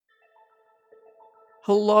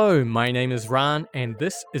Hello, my name is Ran, and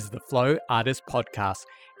this is the Flow Artist Podcast.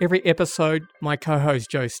 Every episode, my co host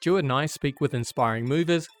Joe Stewart and I speak with inspiring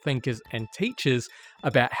movers, thinkers, and teachers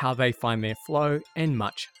about how they find their flow and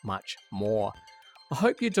much, much more. I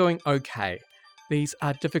hope you're doing okay. These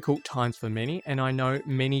are difficult times for many, and I know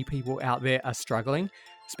many people out there are struggling,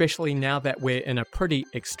 especially now that we're in a pretty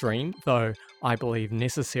extreme, though I believe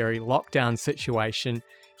necessary, lockdown situation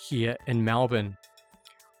here in Melbourne.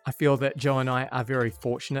 I feel that Joe and I are very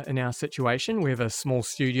fortunate in our situation. We have a small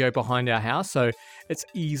studio behind our house, so it's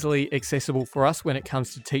easily accessible for us when it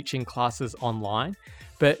comes to teaching classes online.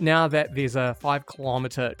 But now that there's a 5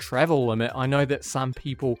 kilometre travel limit, I know that some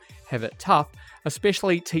people have it tough,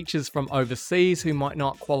 especially teachers from overseas who might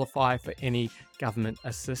not qualify for any government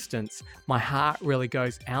assistance. My heart really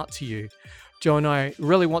goes out to you. Joe and I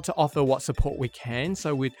really want to offer what support we can,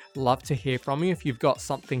 so we'd love to hear from you if you've got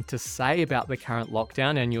something to say about the current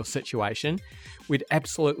lockdown and your situation. We'd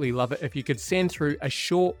absolutely love it if you could send through a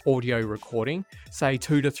short audio recording, say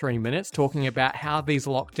 2 to 3 minutes, talking about how these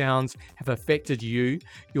lockdowns have affected you,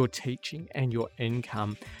 your teaching, and your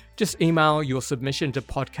income. Just email your submission to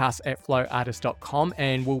podcast@flowartist.com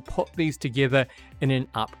and we'll put these together in an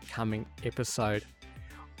upcoming episode.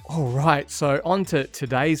 All right, so on to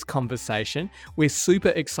today's conversation. We're super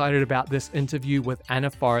excited about this interview with Anna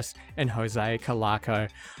Forrest and Jose Calarco.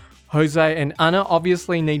 Jose and Anna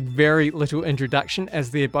obviously need very little introduction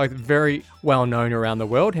as they're both very well known around the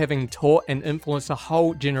world, having taught and influenced a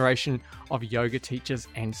whole generation of yoga teachers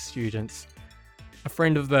and students. A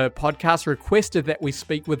friend of the podcast requested that we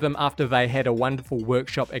speak with them after they had a wonderful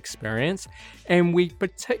workshop experience, and we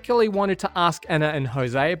particularly wanted to ask Anna and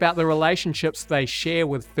Jose about the relationships they share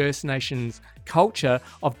with First Nations culture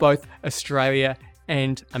of both Australia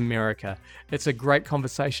and America. It's a great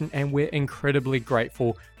conversation, and we're incredibly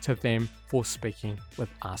grateful to them for speaking with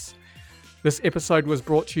us. This episode was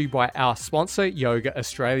brought to you by our sponsor, Yoga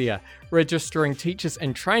Australia, registering teachers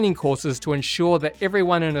and training courses to ensure that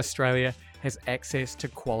everyone in Australia has access to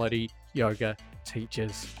quality yoga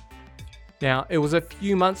teachers. Now, it was a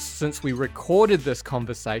few months since we recorded this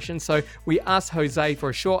conversation, so we asked Jose for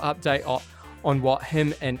a short update on what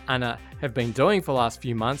him and Anna have been doing for the last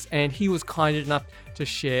few months, and he was kind enough to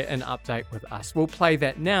share an update with us. We'll play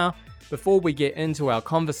that now before we get into our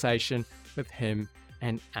conversation with him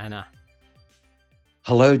and Anna.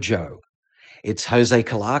 Hello, Joe. It's Jose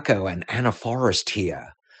Calarco and Anna Forrest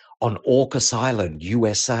here on Orcas Island,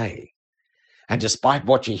 USA. And despite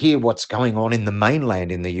what you hear, what's going on in the mainland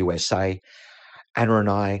in the USA, Anna and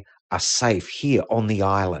I are safe here on the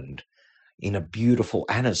island in a beautiful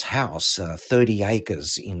Anna's house, 30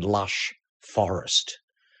 acres in lush forest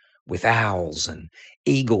with owls and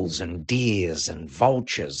eagles and deers and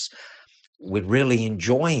vultures. We're really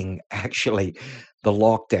enjoying actually the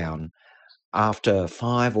lockdown after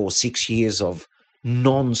 5 or 6 years of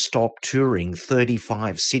non-stop touring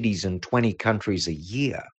 35 cities and 20 countries a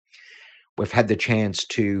year. We've had the chance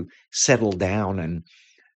to settle down, and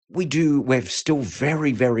we're still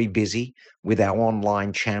very, very busy with our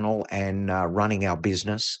online channel and running our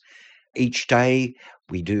business. Each day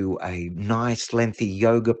we do a nice lengthy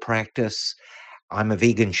yoga practice. I'm a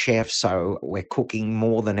vegan chef, so we're cooking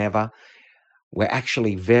more than ever. We're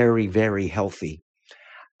actually very, very healthy.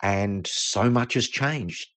 And so much has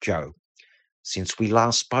changed, Joe. Since we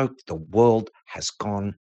last spoke, the world has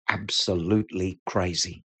gone absolutely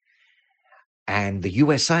crazy. And the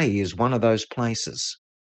USA is one of those places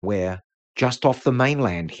where just off the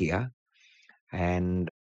mainland here and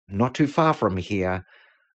not too far from here,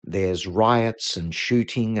 there's riots and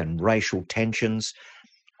shooting and racial tensions,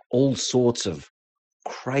 all sorts of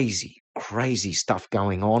crazy, crazy stuff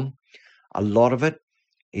going on. A lot of it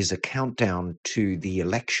is a countdown to the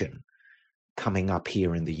election coming up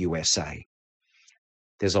here in the USA.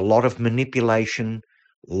 There's a lot of manipulation,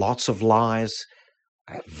 lots of lies.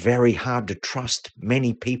 Very hard to trust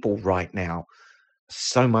many people right now.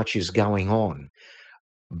 So much is going on.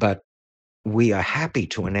 But we are happy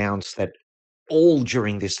to announce that all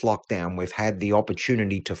during this lockdown, we've had the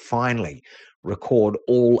opportunity to finally record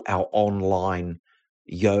all our online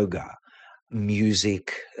yoga,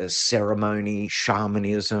 music, ceremony,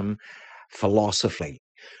 shamanism, philosophy.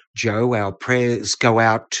 Joe, our prayers go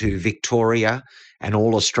out to Victoria and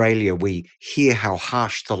all Australia. We hear how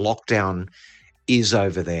harsh the lockdown is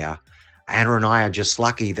over there. Anna and I are just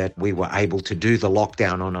lucky that we were able to do the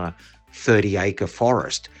lockdown on a 30-acre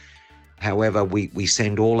forest. However, we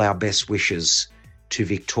send all our best wishes to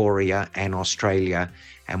Victoria and Australia,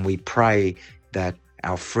 and we pray that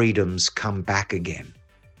our freedoms come back again.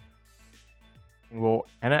 Well,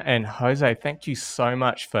 Anna and Jose, thank you so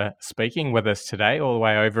much for speaking with us today, all the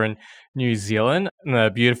way over in New Zealand, in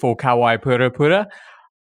the beautiful Kauai Purupura.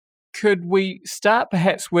 Could we start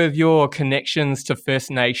perhaps with your connections to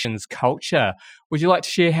First Nations culture? Would you like to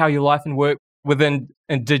share how your life and work within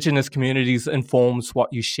Indigenous communities informs what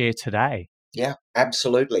you share today? Yeah,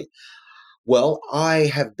 absolutely. Well,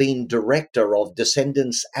 I have been director of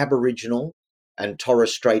Descendants Aboriginal and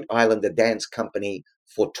Torres Strait Islander Dance Company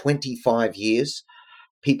for 25 years.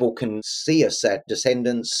 People can see us at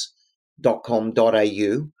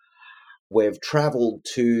descendants.com.au. We've traveled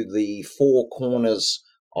to the four corners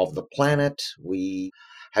of the planet. We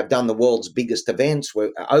have done the world's biggest events.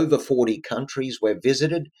 We're over 40 countries we've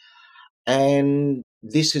visited. And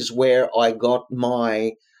this is where I got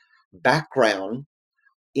my background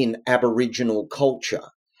in Aboriginal culture.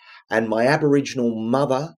 And my Aboriginal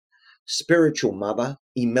mother, spiritual mother,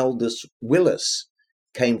 Imelda Willis,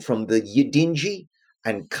 came from the Yidinji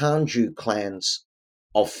and Kanju clans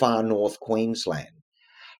of far north Queensland.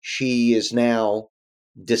 She is now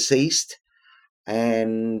deceased,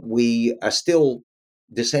 and we are still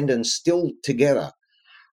descendants, still together.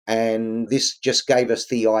 And this just gave us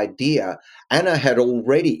the idea. Anna had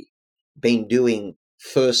already been doing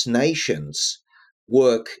First Nations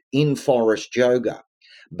work in Forrest Yoga,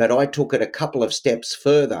 but I took it a couple of steps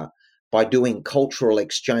further by doing cultural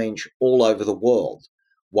exchange all over the world.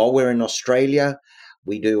 While we're in Australia,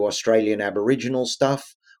 we do Australian Aboriginal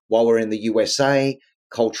stuff. While we're in the USA,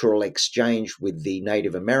 cultural exchange with the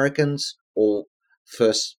Native Americans, all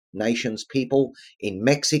First Nations people. In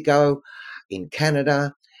Mexico, in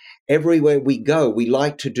Canada, everywhere we go, we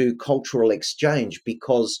like to do cultural exchange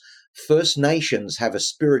because First Nations have a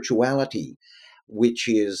spirituality which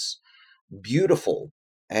is beautiful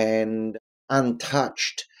and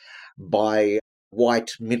untouched by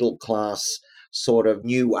white middle class sort of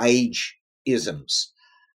new age isms.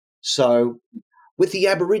 So, with the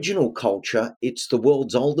Aboriginal culture, it's the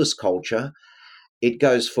world's oldest culture. It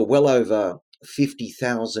goes for well over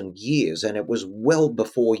 50,000 years, and it was well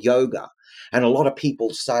before yoga. And a lot of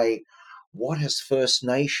people say, what has First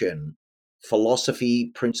Nation philosophy,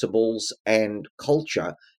 principles, and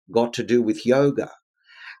culture got to do with yoga?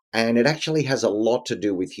 And it actually has a lot to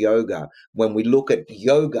do with yoga when we look at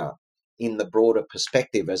yoga in the broader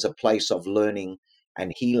perspective as a place of learning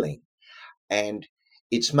and healing. And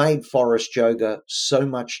it's made Forest Yoga so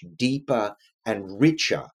much deeper and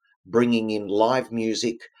richer, bringing in live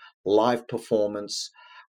music, live performance,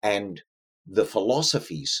 and the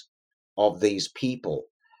philosophies of these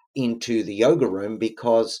people into the yoga room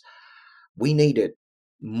because we need it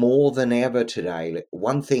more than ever today.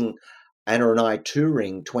 One thing, Anna and I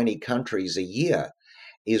touring 20 countries a year,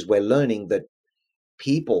 is we're learning that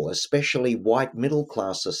people, especially white middle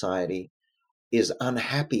class society, is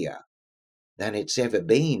unhappier than it's ever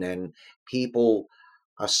been. And people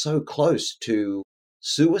are so close to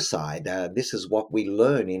suicide. This is what we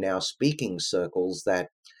learn in our speaking circles, that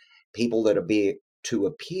people that appear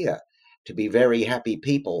to be very happy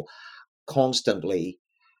people constantly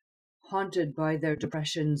haunted by their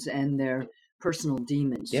depressions and their personal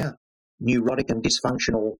demons. yeah, neurotic and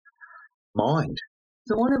dysfunctional mind.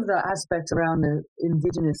 So one of the aspects around the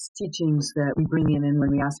Indigenous teachings that we bring in, and when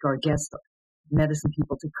we ask our guests, medicine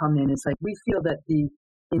people, to come in, is like we feel that the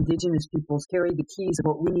Indigenous peoples carry the keys of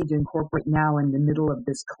what we need to incorporate now in the middle of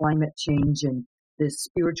this climate change and this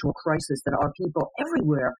spiritual crisis that our people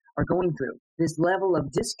everywhere are going through. This level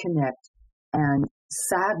of disconnect and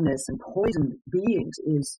sadness and poisoned beings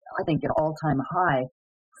is, I think, an all-time high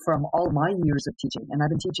from all my years of teaching. And I've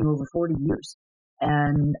been teaching over 40 years.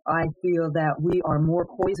 And I feel that we are more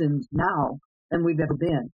poisoned now than we've ever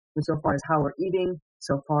been, so far as how we're eating,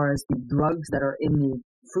 so far as the drugs that are in the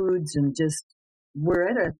foods, and just we're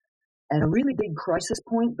at a really big crisis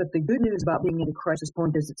point. But the good news about being at a crisis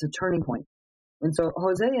point is it's a turning point. And so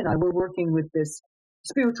Jose and I, we're working with this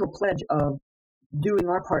spiritual pledge of doing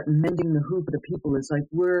our part in mending the hoop of the people. Is like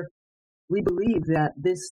we believe that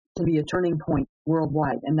this can be a turning point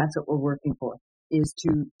worldwide, and that's what we're working for, is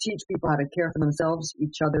to teach people how to care for themselves,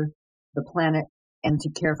 each other, the planet, and to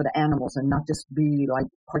care for the animals, and not just be like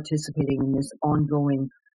participating in this ongoing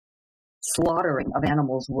slaughtering of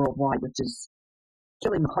animals worldwide, which is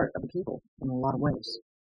killing the heart of the people in a lot of ways.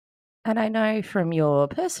 And I know from your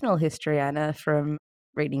personal history, Anna, from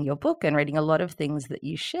reading your book and reading a lot of things that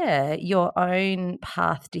you share, your own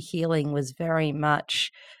path to healing was very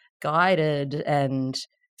much guided and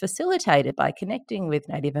facilitated by connecting with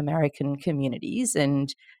Native American communities.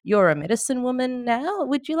 And you're a medicine woman now.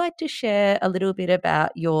 Would you like to share a little bit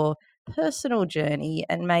about your personal journey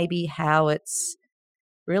and maybe how it's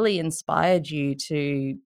really inspired you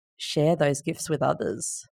to share those gifts with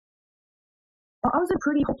others? I was in a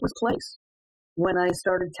pretty hopeless place when I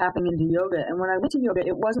started tapping into yoga. And when I went to yoga,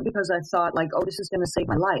 it wasn't because I thought like, oh, this is going to save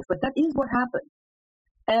my life, but that is what happened.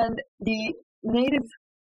 And the native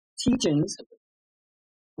teachings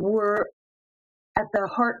were at the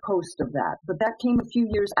heart post of that. But that came a few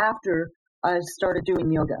years after I started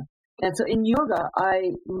doing yoga. And so in yoga,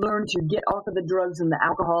 I learned to get off of the drugs and the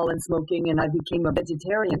alcohol and smoking, and I became a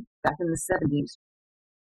vegetarian back in the 70s.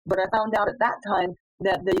 But I found out at that time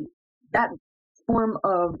that that form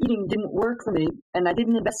of eating didn't work for me, and I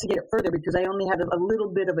didn't investigate it further because I only had a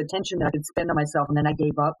little bit of attention that I could spend on myself, and then I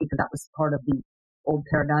gave up because that was part of the old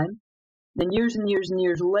paradigm. Then years and years and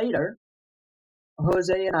years later,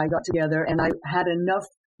 Jose and I got together, and I had enough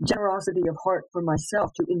generosity of heart for myself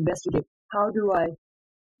to investigate how do I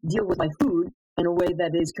deal with my food in a way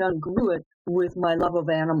that is congruent with my love of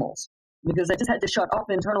animals. Because I just had to shut off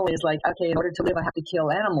internally. It's like, okay, in order to live, I have to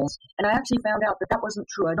kill animals. And I actually found out that that wasn't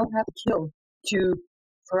true. I don't have to kill to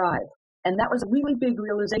thrive. And that was a really big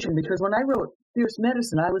realization, because when I wrote Fierce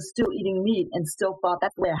Medicine, I was still eating meat and still thought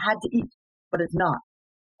that's the way I had to eat, but it's not.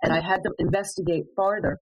 And I had to investigate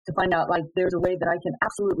farther to find out, like, there's a way that I can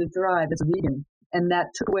absolutely thrive as a vegan. And that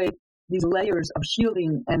took away these layers of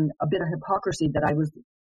shielding and a bit of hypocrisy that I was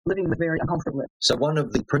living with very uncomfortable with. So one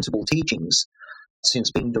of the principal teachings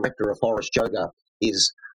since being director of Forrest Yoga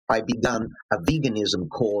is I begun a veganism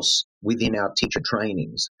course within our teacher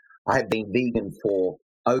trainings. I have been vegan for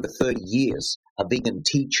over 30 years, a vegan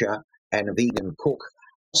teacher and a vegan cook.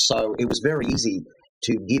 So it was very easy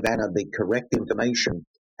to give Anna the correct information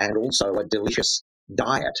and also a delicious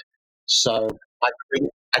diet. So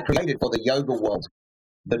I created for the yoga world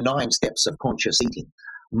the 9 steps of conscious eating.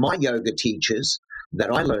 My yoga teachers that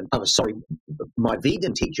I learned, my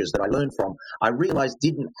vegan teachers that I learned from, I realized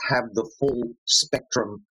didn't have the full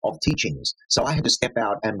spectrum of teachings. So I had to step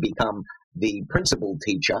out and become the principal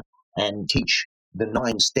teacher and teach the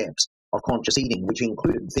 9 steps of conscious eating, which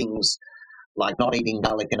included things like not eating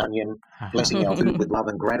garlic and onion, blessing our food with love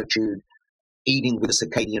and gratitude, eating with the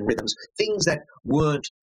circadian rhythms, things that weren't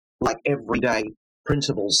like everyday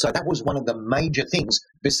principles. So that was one of the major things,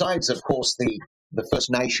 besides, of course, the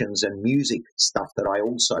First Nations and music stuff that I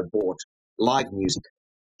also brought, live music,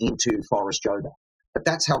 into Forrest Yoga. But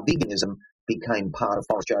that's how veganism became part of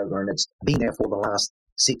Forrest Yoga, and it's been there for the last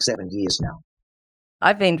 6-7 years now.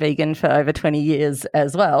 I've been vegan for over 20 years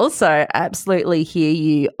as well, so absolutely hear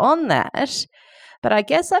you on that. But I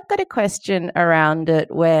guess I've got a question around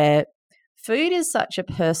it where food is such a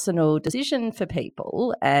personal decision for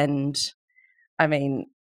people. And I mean,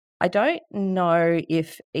 I don't know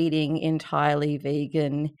if eating entirely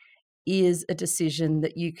vegan is a decision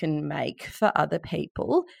that you can make for other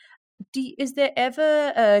people. Is there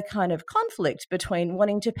ever a kind of conflict between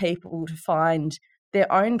wanting to people to find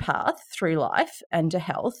their own path through life and to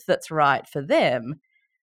health that's right for them,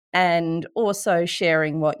 and also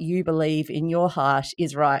sharing what you believe in your heart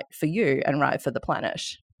is right for you and right for the planet?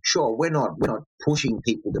 Sure, we're not pushing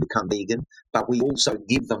people to become vegan, but we also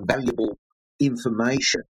give them valuable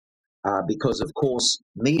information. Because, of course,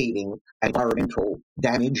 meat eating, environmental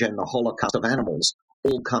damage, and the holocaust of animals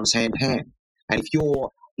all comes hand in hand. And if you're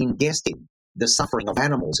ingesting the suffering of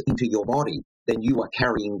animals into your body, then you are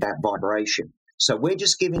carrying that vibration. So we're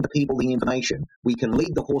just giving the people the information. We can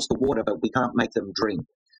lead the horse to water, but we can't make them drink.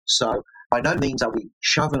 So by no means are we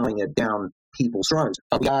shoveling it down people's throats,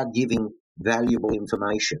 but we are giving valuable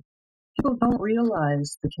information. People don't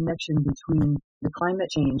realize the connection between the climate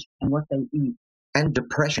change and what they eat. And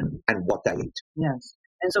depression and what they eat. Yes.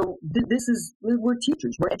 And so we're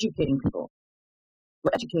teachers. We're educating people.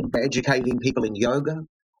 We're educating people in yoga,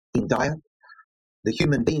 in diet. The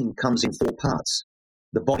human being comes in 4 parts.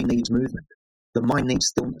 The body needs movement. The mind needs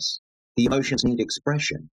stillness. The emotions need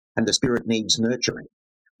expression. And the spirit needs nurturing.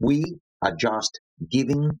 We are just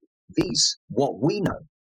giving these, what we know.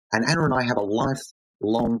 And Anna and I have a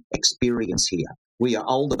lifelong experience here. We are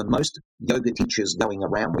older than most yoga teachers going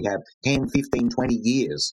around. We have 10, 15, 20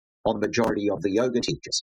 years on the majority of the yoga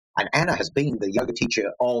teachers. And Anna has been the yoga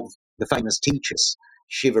teacher of the famous teachers,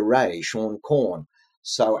 Shiva Ray, Sean Korn.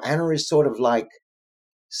 So Anna is sort of like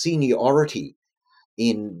seniority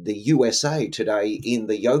in the USA today in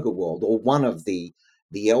the yoga world, or one of the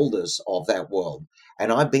elders of that world.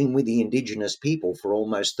 And I've been with the indigenous people for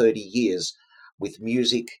almost 30 years with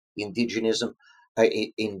music, indigenous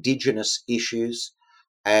issues,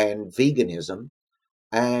 and veganism.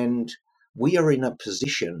 And we are in a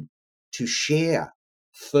position to share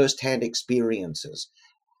first-hand experiences.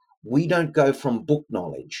 We don't go from book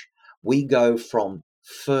knowledge. We go from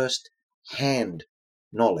first-hand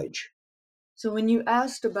knowledge. So when you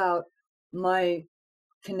asked about my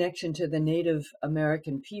connection to the Native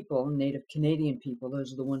American people, Native Canadian people,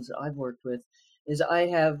 those are the ones that I've worked with, is I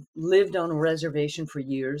have lived on a reservation for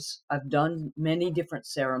years. I've done many different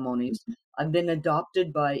ceremonies. I've been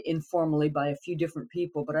adopted informally by a few different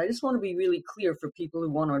people, but I just want to be really clear for people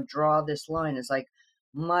who want to draw this line. It's like,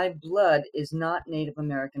 my blood is not Native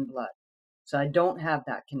American blood. So I don't have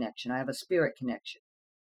that connection. I have a spirit connection.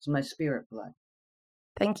 It's my spirit blood.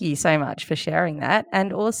 Thank you so much for sharing that,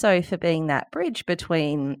 and also for being that bridge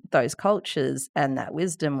between those cultures and that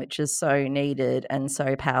wisdom, which is so needed and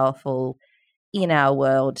so powerful in our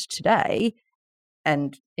world today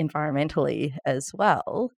and environmentally as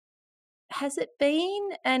well. Has it been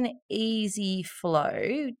an easy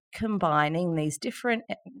flow combining these different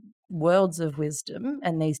worlds of wisdom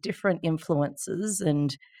and these different influences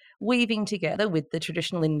and weaving together with the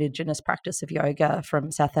traditional Indigenous practice of yoga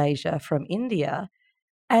from South Asia, from India,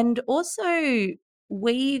 and also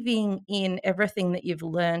weaving in everything that you've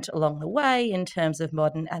learnt along the way in terms of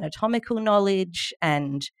modern anatomical knowledge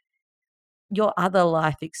and your other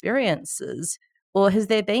life experiences? Or has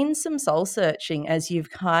there been some soul searching as you've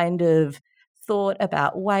kind of thought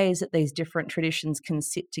about ways that these different traditions can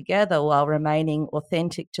sit together while remaining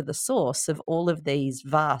authentic to the source of all of these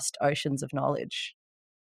vast oceans of knowledge?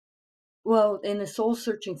 Well, in a soul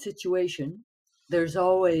searching situation, there's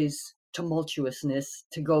always tumultuousness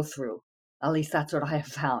to go through. At least that's what I have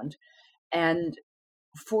found. And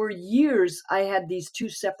for years, I had these two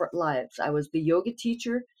separate lives. I was the yoga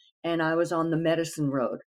teacher and I was on the medicine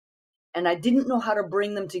road. And I didn't know how to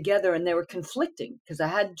bring them together, and they were conflicting because I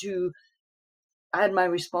had my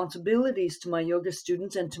responsibilities to my yoga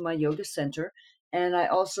students and to my yoga center. And I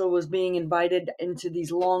also was being invited into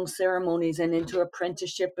these long ceremonies and into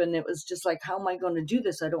apprenticeship. And it was just like, how am I going to do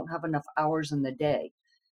this? I don't have enough hours in the day.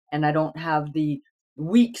 And I don't have the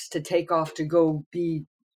weeks to take off to go be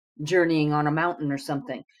journeying on a mountain or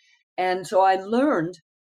something. And so I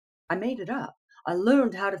made it up. I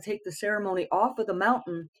learned how to take the ceremony off of the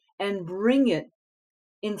mountain and bring it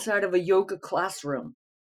inside of a yoga classroom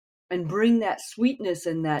and bring that sweetness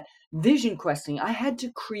and that vision questing. I had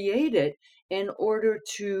to create it in order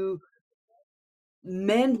to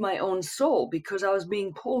mend my own soul because I was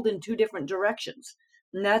being pulled in two different directions.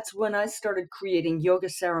 And that's when I started creating yoga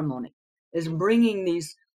ceremony, is bringing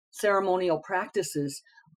these ceremonial practices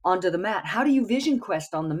onto the mat. How do you vision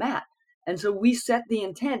quest on the mat? And so we set the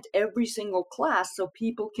intent every single class so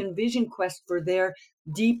people can vision quest for their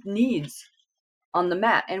deep needs on the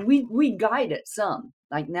mat. And we guide it some.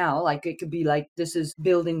 Like now, like it could be like, this is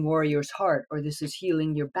building warrior's heart, or this is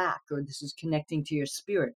healing your back, or this is connecting to your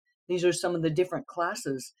spirit. These are some of the different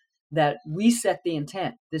classes that we set the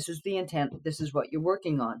intent. This is the intent. This is what you're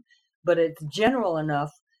working on. But it's general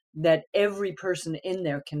enough that every person in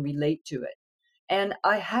there can relate to it. And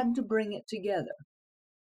I had to bring it together.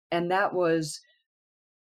 And that was,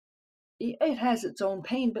 it has its own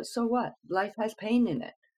pain, but so what? Life has pain in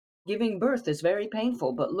it. Giving birth is very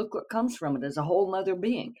painful, but look what comes from it as a whole nother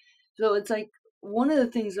being. So it's like one of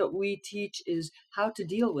the things that we teach is how to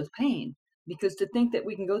deal with pain, because to think that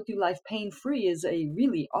we can go through life pain free is a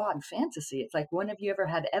really odd fantasy. It's like, when have you ever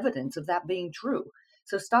had evidence of that being true?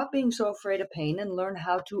 So stop being so afraid of pain and learn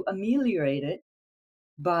how to ameliorate it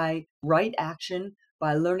by right action,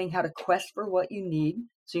 by learning how to quest for what you need.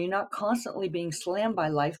 So you're not constantly being slammed by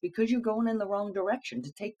life because you're going in the wrong direction,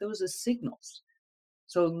 to take those as signals.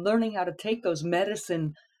 So learning how to take those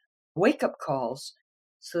medicine wake-up calls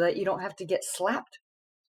so that you don't have to get slapped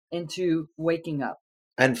into waking up.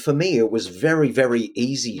 And for me, it was very, very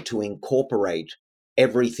easy to incorporate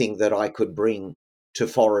everything that I could bring to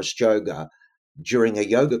Forrest Yoga during a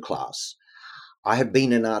yoga class. I have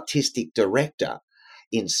been an artistic director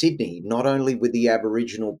in Sydney, not only with the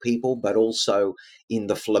Aboriginal people, but also in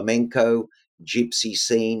the flamenco, gypsy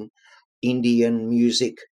scene, Indian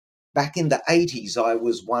music. Back in the 80s, I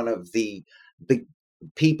was one of the big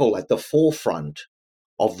people at the forefront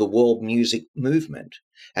of the world music movement.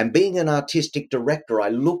 And being an artistic director, I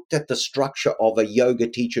looked at the structure of a yoga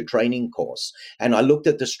teacher training course, and I looked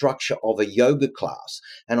at the structure of a yoga class,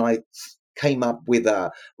 and I came up with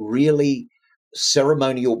a really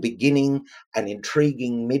ceremonial beginning, an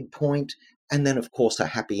intriguing midpoint, and then, of course, a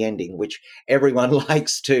happy ending, which everyone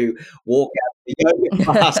likes to walk out of the yoga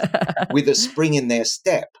class with a spring in their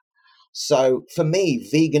step. So for me,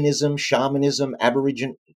 veganism, shamanism,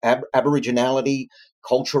 aboriginality,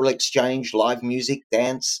 cultural exchange, live music,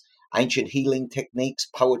 dance, ancient healing techniques,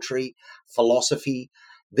 poetry, philosophy,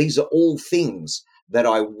 these are all things that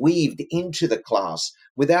I weaved into the class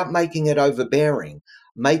without making it overbearing,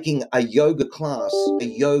 making a yoga class a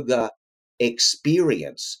yoga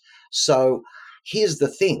experience. So here's the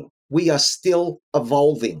thing. we are still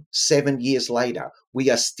evolving 7 years later. We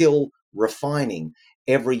are still refining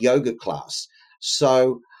every yoga class.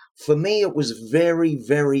 So for me, it was very,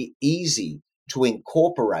 very easy to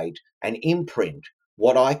incorporate and imprint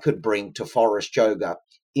what I could bring to Forrest Yoga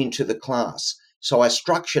into the class. So I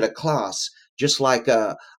structured a class just like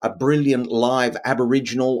a brilliant live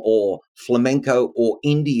Aboriginal or flamenco or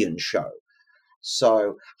Indian show.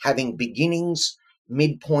 So having beginnings,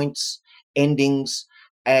 midpoints, endings,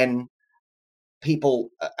 and people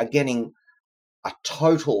are getting a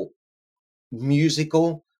total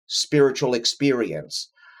musical, spiritual experience,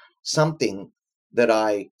 something that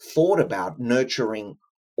I thought about nurturing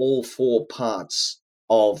all four parts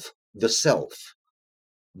of the self,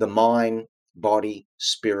 the mind, body,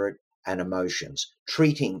 spirit, and emotions,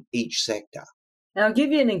 treating each sector. Now, I'll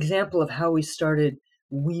give you an example of how we started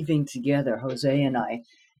weaving together, Jose and I.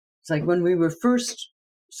 It's like when we were first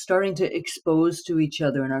starting to expose to each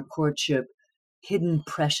other in our courtship hidden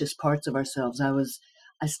precious parts of ourselves.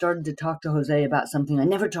 I started to talk to Jose about something I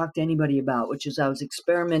never talked to anybody about, which is I was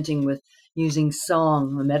experimenting with using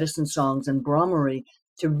song, medicine songs, and Brahmari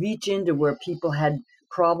to reach into where people had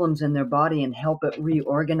problems in their body and help it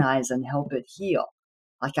reorganize and help it heal.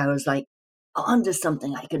 Like I was like onto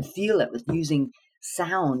something. I could feel it with using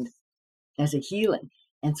sound as a healing.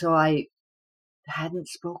 And so I hadn't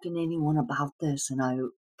spoken to anyone about this, and I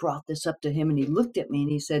brought this up to him, and he looked at me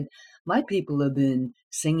and he said, my people have been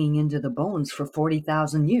singing into the bones for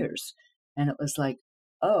 40,000 years. And it was like,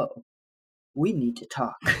 oh, we need to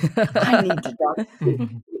talk. I need to talk.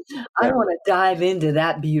 I want to dive into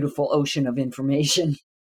that beautiful ocean of information.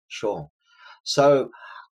 Sure. So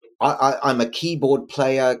I'm a keyboard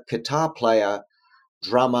player, guitar player,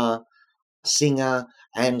 drummer, singer,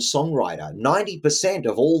 and songwriter. 90%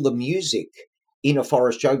 of all the music in a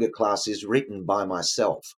Forrest Yoga class is written by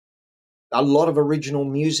myself. A lot of original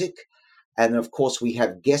music, and of course we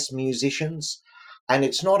have guest musicians, and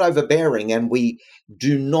it's not overbearing, and we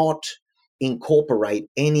do not incorporate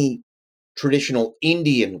any traditional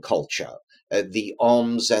Indian culture, the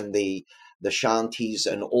Oms and the Shantis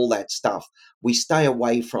and all that stuff. We stay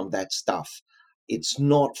away from that stuff. It's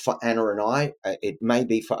not for Anna and I. It may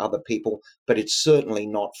be for other people, but it's certainly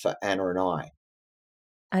not for Anna and I.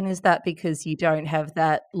 And is that because you don't have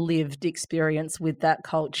that lived experience with that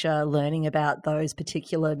culture, learning about those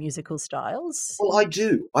particular musical styles? Well, I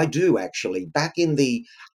do actually. Back in the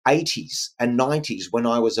 80s and 90s, when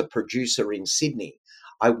I was a producer in Sydney,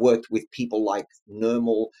 I worked with people like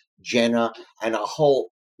Nirmal, Jenna, and a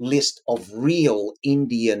whole list of real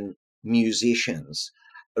Indian musicians,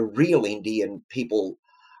 real Indian people,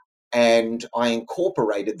 and I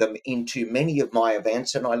incorporated them into many of my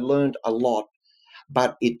events, and I learned a lot,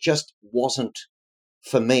 but it just wasn't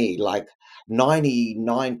for me. Like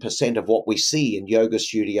 99% of what we see in yoga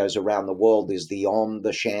studios around the world is the Om,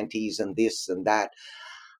 the Shanties, and this and that.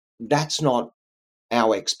 That's not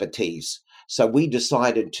our expertise. So we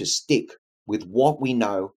decided to stick with what we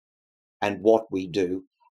know and what we do,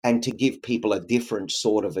 and to give people a different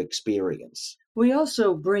sort of experience. We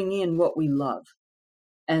also bring in what we love.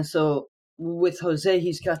 And so with Jose,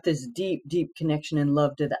 he's got this deep, deep connection and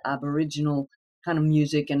love to the Aboriginal kind of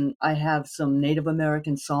music. And I have some Native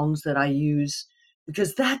American songs that I use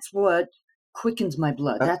because that's what quickens my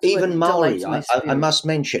blood. That's even what Maori, delights my I spirit. must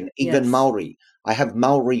mention, even Yes. Maori. I have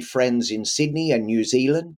Maori friends in Sydney and New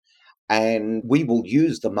Zealand, and we will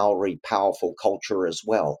use the Maori powerful culture as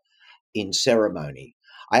well in ceremony.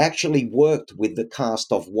 I actually worked with the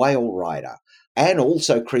cast of Whale Rider and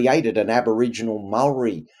also created an Aboriginal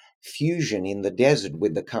Maori fusion in the desert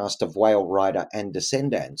with the cast of Whale Rider and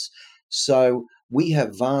Descendants. So we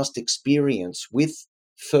have vast experience with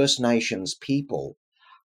First Nations people.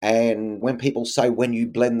 And when people say, when you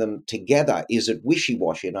blend them together, is it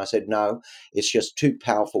wishy-washy? And I said, no, it's just two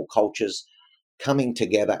powerful cultures coming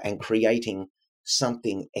together and creating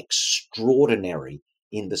something extraordinary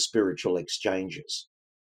in the spiritual exchanges.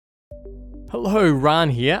 Hello, Ran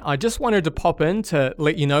here. I just wanted to pop in to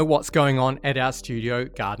let you know what's going on at our studio,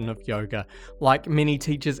 Garden of Yoga. Like many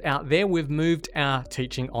teachers out there, we've moved our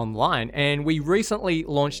teaching online, and we recently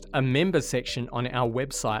launched a member section on our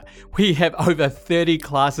website. We have over 30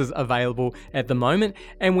 classes available at the moment,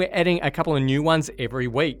 and we're adding a couple of new ones every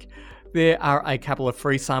week. There are a couple of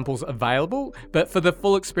free samples available, but for the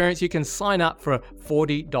full experience, you can sign up for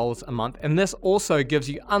 $40 a month. And this also gives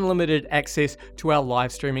you unlimited access to our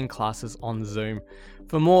live streaming classes on Zoom.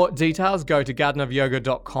 For more details, go to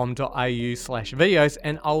gardenofyoga.com.au/videos,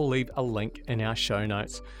 and I'll leave a link in our show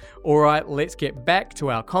notes. All right, let's get back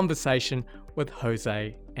to our conversation with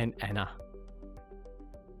Jose and Anna.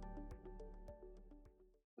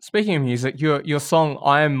 Speaking of music, your song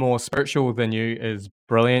 "I Am More Spiritual Than You" is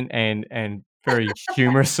brilliant and very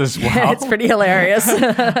humorous as well. Yeah, it's pretty hilarious.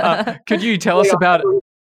 Could you tell us about?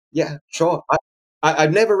 Yeah, sure.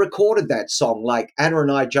 I've never recorded that song. Like Anna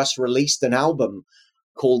and I just released an album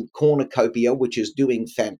called Cornucopia, which is doing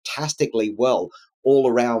fantastically well all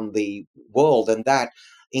around the world. And that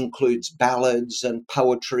includes ballads and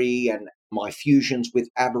poetry and my fusions with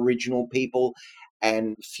Aboriginal people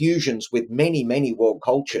and fusions with many, many world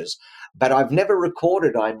cultures. But I've never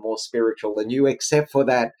recorded I'm More Spiritual Than You, except for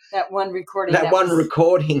that one recording. that one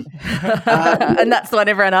recording. And that's the one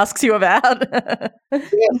everyone asks you about.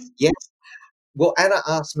 Yes, yes. Well, Anna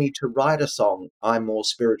asked me to write a song, I'm More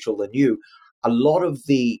Spiritual Than You. A lot of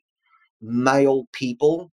the male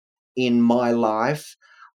people in my life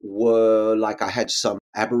were like, I had some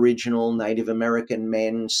Aboriginal, Native American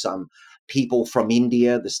men, some people from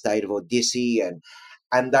India, the state of Odissi,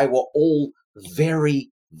 and they were all very,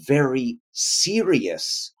 very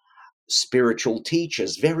serious spiritual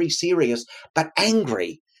teachers, very serious, but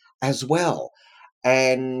angry as well.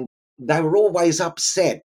 And they were always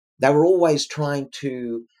upset. They were always trying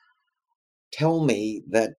to tell me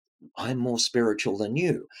that I'm more spiritual than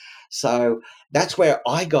you. So that's where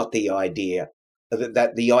I got the idea,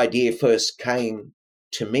 that the idea first came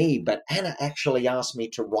to me, but Anna actually asked me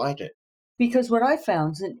to write it. Because what I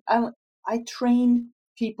found is that I train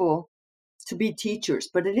people to be teachers,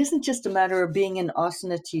 but it isn't just a matter of being an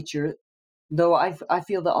asana teacher, though I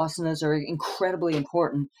feel the asanas are incredibly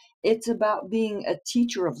important. It's about being a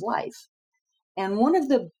teacher of life. And one of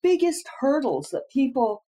the biggest hurdles that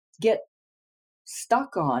people get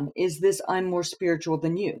stuck on is this I'm more spiritual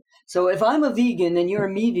than you. So if I'm a vegan and you're a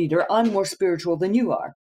meat eater, I'm more spiritual than you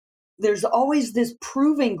are. There's always this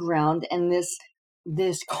proving ground and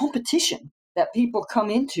this competition that people come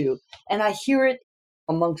into, and I hear it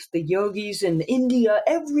amongst the yogis in India,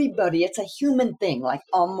 everybody. It's a human thing, like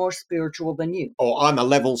I'm more spiritual than you, or I'm a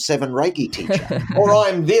level 7 Reiki teacher, or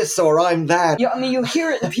I'm this, or I'm that. Yeah, I mean, you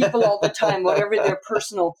hear it in people all the time, whatever their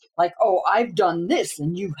personal, like, oh, I've done this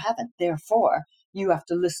and you haven't, therefore you have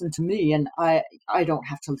to listen to me and I don't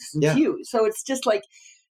have to listen Yeah. to you. So it's just like,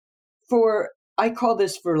 I call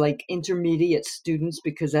this for like intermediate students,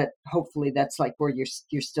 because that hopefully that's like where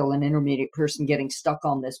you're still an intermediate person getting stuck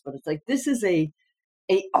on this, but it's like this is a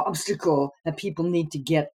obstacle that people need to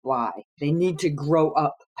get by. They need to grow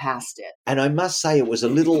up past it. And I must say, it was a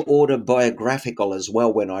little autobiographical as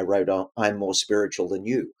well when I wrote I'm More Spiritual Than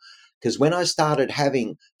You. Because when I started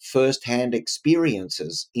having firsthand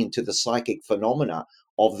experiences into the psychic phenomena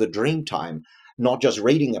of the dream time, not just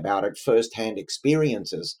reading about it, firsthand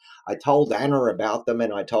experiences, I told Anna about them,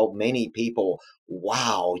 and I told many people,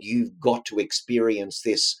 wow, you've got to experience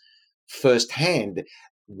this firsthand.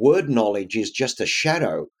 Word knowledge is just a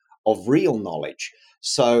shadow of real knowledge.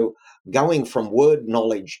 So going from word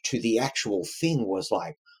knowledge to the actual thing was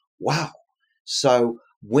like, wow. So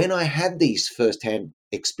when I had these firsthand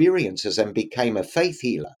experiences and became a faith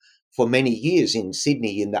healer for many years in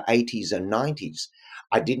Sydney in the 80s and 90s,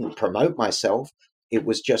 I didn't promote myself. It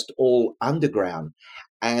was just all underground.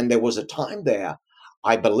 And there was a time there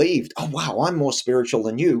I believed, oh, wow, I'm more spiritual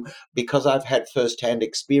than you because I've had firsthand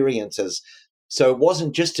experiences. So it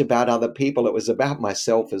wasn't just about other people, it was about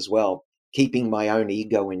myself as well, keeping my own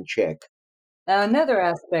ego in check. Now, another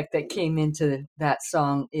aspect that came into that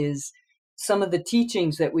song is some of the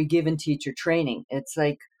teachings that we give in teacher training. It's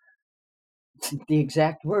like the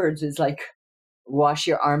exact words is like, wash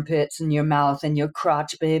your armpits and your mouth and your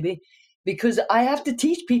crotch, baby. Because I have to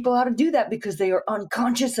teach people how to do that because they are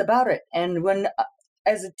unconscious about it. And when,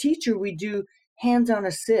 as a teacher, we do hands-on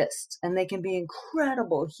assists, and they can be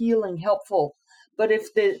incredible, healing, helpful. But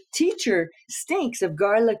if the teacher stinks of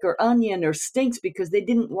garlic or onion, or stinks because they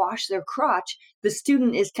didn't wash their crotch, the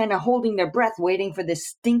student is kind of holding their breath, waiting for this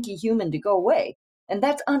stinky human to go away. And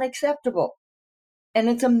that's unacceptable. And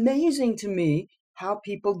it's amazing to me how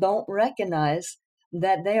people don't recognize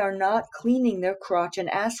that they are not cleaning their crotch and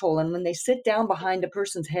asshole. And when they sit down behind a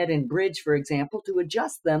person's head in bridge, for example, to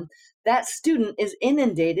adjust them, that student is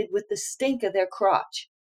inundated with the stink of their crotch.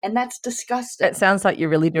 And that's disgusting. It sounds like you're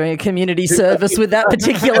really doing a community service with that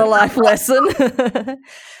particular life lesson.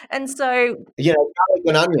 And so, garlic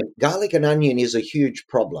and onion. Garlic and onion is a huge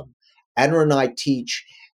problem. Anna and I teach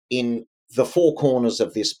in the four corners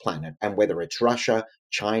of this planet, and whether it's Russia,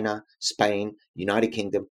 China, Spain, United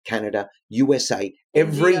Kingdom, Canada, USA,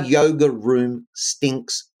 every India. yoga room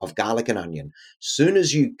stinks of garlic and onion. Soon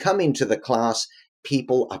as you come into the class,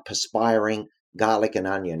 people are perspiring garlic and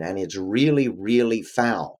onion, and it's really, really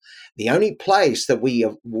foul. The only place that we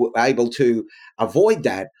were able to avoid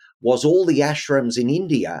that was all the ashrams in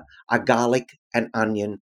India are garlic and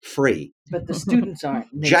onion free. But the students aren't.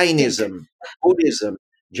 They Jainism,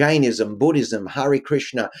 Buddhism, Hare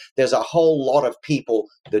Krishna. There's a whole lot of people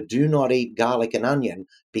that do not eat garlic and onion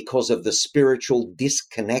because of the spiritual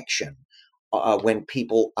disconnection when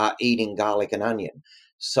people are eating garlic and onion.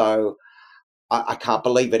 So I can't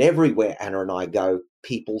believe it. Everywhere Anna and I go,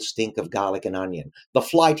 people stink of garlic and onion. The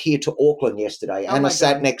flight here to Auckland yesterday, Oh Anna my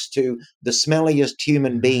sat God. next to the smelliest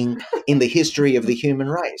human being in the history of the human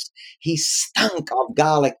race. He stunk of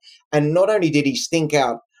garlic. And not only did he stink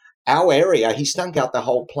out our area, he stunk out the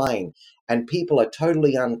whole plane. And people are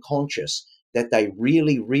totally unconscious that they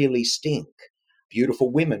really, really stink.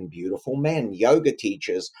 Beautiful women, beautiful men, yoga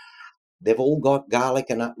teachers, they've all got garlic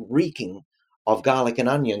and reeking of garlic and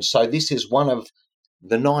onion. So this is one of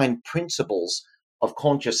the 9 principles of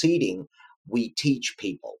conscious eating we teach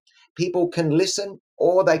people. People can listen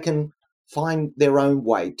or they can find their own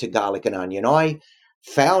way to garlic and onion. I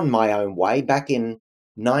found my own way back in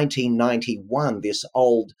 1991. This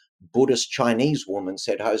old Buddhist Chinese woman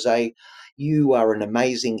said, Jose, you are an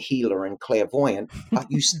amazing healer and clairvoyant, but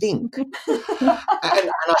you stink. And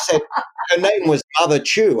I said, her name was Mother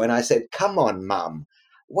Chu. And I said, come on, Mum.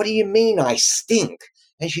 What do you mean I stink?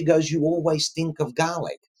 And she goes, you always stink of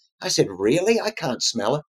garlic. I said, really? I can't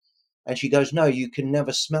smell it. And she goes, no, you can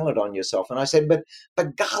never smell it on yourself. And I said,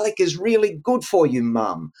 but garlic is really good for you,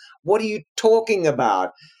 Mum. What are you talking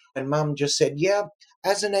about? And Mum just said, yeah,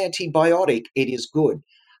 as an antibiotic, it is good.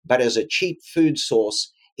 But as a cheap food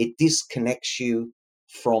source, it disconnects you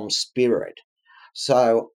from spirit.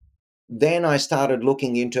 So then I started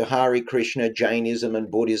looking into Hare Krishna, Jainism, and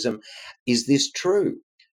Buddhism. Is this true?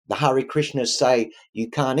 The Hare Krishnas say you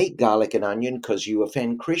can't eat garlic and onion because you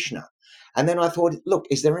offend Krishna. And then I thought, look,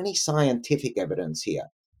 is there any scientific evidence here?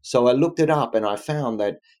 So I looked it up and I found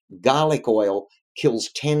that garlic oil kills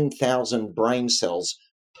 10,000 brain cells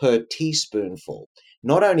per teaspoonful.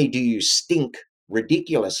 Not only do you stink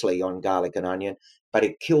ridiculously on garlic and onion, but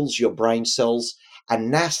it kills your brain cells.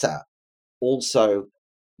 And NASA also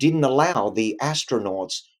didn't allow the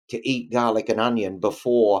astronauts to eat garlic and onion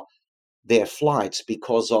before their flights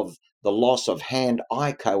because of the loss of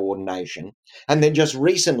hand-eye coordination. And then just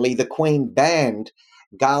recently, the Queen banned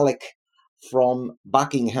garlic from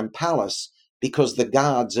Buckingham Palace because the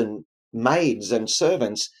guards and maids and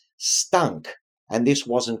servants stunk. And this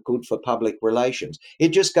wasn't good for public relations. It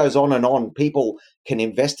just goes on and on. People can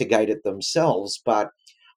investigate it themselves, but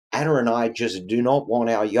Anna and I just do not want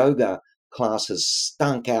our yoga classes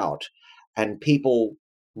stunk out, and people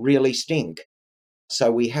really stink.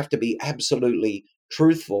 So we have to be absolutely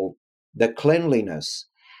truthful that cleanliness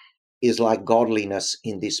is like godliness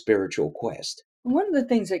in this spiritual quest. One of the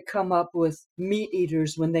things that come up with meat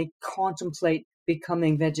eaters when they contemplate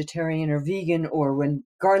becoming vegetarian or vegan, or when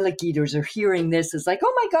garlic eaters are hearing this, is like,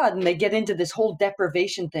 oh my God, and they get into this whole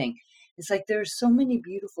deprivation thing. It's like there's so many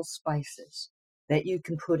beautiful spices that you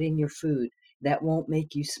can put in your food that won't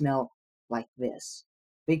make you smell like this.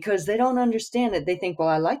 Because they don't understand it. They think, well,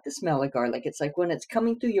 I like the smell of garlic. It's like when it's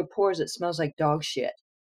coming through your pores, it smells like dog shit.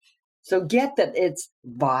 So get that it's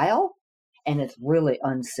vile and it's really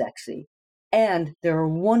unsexy. And there are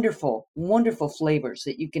wonderful, wonderful flavors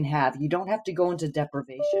that you can have. You don't have to go into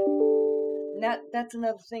deprivation. And that's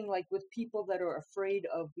another thing, like with people that are afraid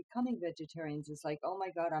of becoming vegetarians, it's like, oh my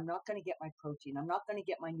God, I'm not going to get my protein. I'm not going to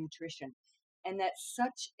get my nutrition. And that's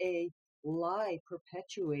such a lie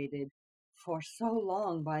perpetuated for so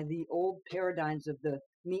long by the old paradigms of the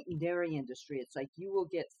meat and dairy industry. It's like you will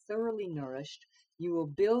get thoroughly nourished. You will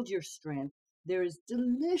build your strength. There's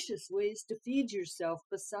delicious ways to feed yourself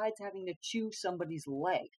besides having to chew somebody's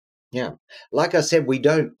leg. Yeah. Like I said, we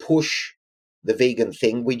don't push the vegan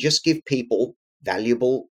thing. We just give people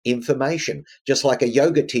valuable information, just like a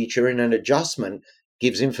yoga teacher in an adjustment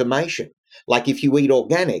gives information. Like if you eat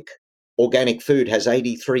organic food has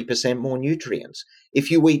 83% more nutrients.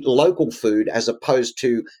 If you eat local food as opposed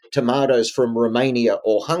to tomatoes from Romania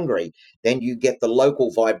or Hungary, then you get the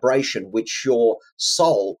local vibration, which your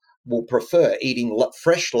soul will prefer eating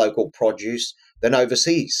fresh local produce than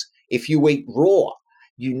overseas. If you eat raw,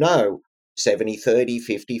 you know 70-30,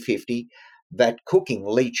 50-50, that cooking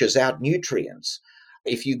leaches out nutrients.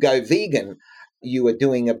 If you go vegan, you are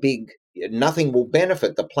doing nothing will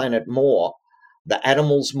benefit the planet more, the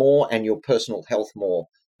animals more, and your personal health more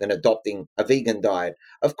than adopting a vegan diet.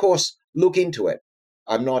 Of course, look into it.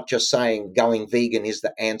 I'm not just saying going vegan is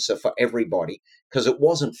the answer for everybody, because it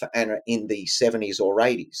wasn't for Anna in the 70s or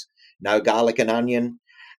 80s. No garlic and onion,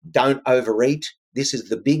 don't overeat. This is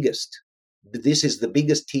the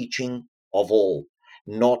biggest teaching of all,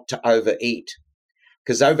 not to overeat.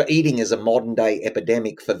 Because overeating is a modern day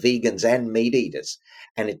epidemic for vegans and meat eaters,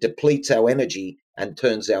 and it depletes our energy and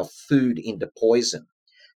turns our food into poison.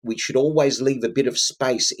 We should always leave a bit of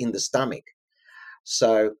space in the stomach.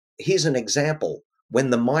 So here's an example. When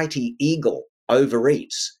the mighty eagle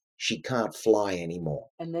overeats, she can't fly anymore.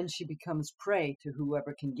 And then she becomes prey to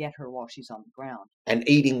whoever can get her while she's on the ground. And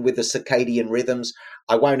eating with the circadian rhythms,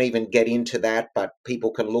 I won't even get into that, but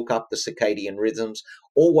people can look up the circadian rhythms.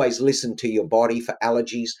 Always listen to your body for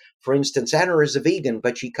allergies. For instance, Anna is a vegan,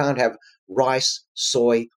 but she can't have rice,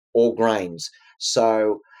 soy, or grains.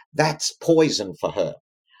 So that's poison for her.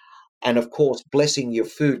 And of course, blessing your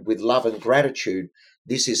food with love and gratitude.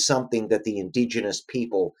 This is something that the indigenous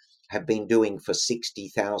people have been doing for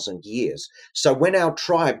 60,000 years. So when our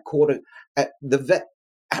tribe caught the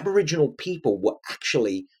Aboriginal people were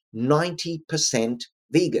actually 90%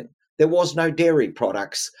 vegan. There was no dairy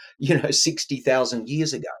products, 60,000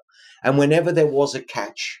 years ago. And whenever there was a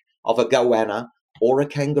catch of a goanna or a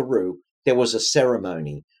kangaroo, there was a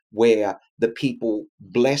ceremony where the people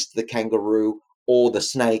blessed the kangaroo or the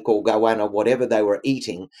snake or goanna, whatever they were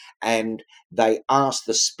eating, and they asked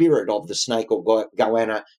the spirit of the snake or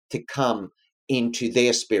goanna to come into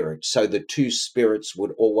their spirit. So the two spirits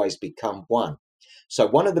would always become one. So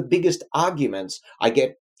one of the biggest arguments I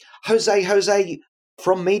get, Jose,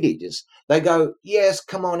 from meat eaters, they go, yes,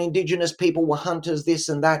 come on, indigenous people were hunters, this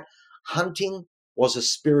and that. Hunting was a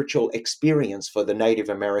spiritual experience for the Native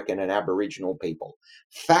American and Aboriginal people.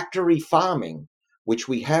 Factory farming, which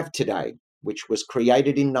we have today, which was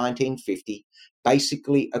created in 1950,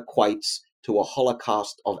 basically equates to a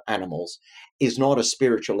holocaust of animals, is not a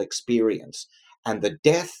spiritual experience. And the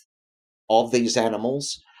death of these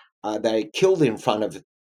animals, they killed in front of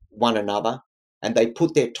one another, and they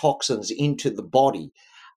put their toxins into the body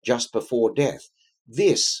just before death.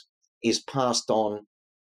 This is passed on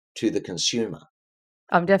to the consumer.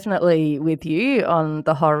 I'm definitely with you on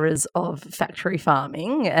the horrors of factory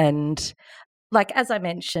farming, and as I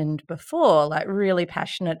mentioned before, really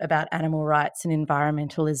passionate about animal rights and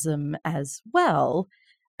environmentalism as well.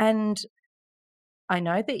 And I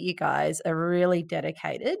know that you guys are really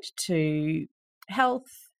dedicated to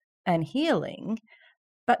health and healing,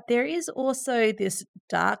 but there is also this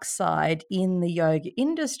dark side in the yoga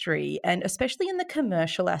industry, and especially in the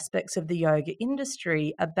commercial aspects of the yoga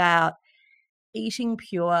industry, about eating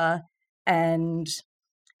pure and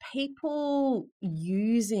people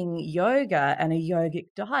using yoga and a yogic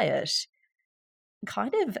diet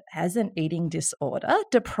kind of as an eating disorder,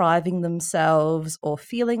 depriving themselves or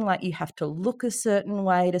feeling like you have to look a certain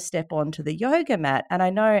way to step onto the yoga mat. And I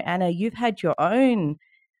know, Anna, you've had your own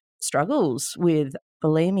struggles with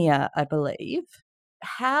bulimia, I believe.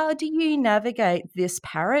 How do you navigate this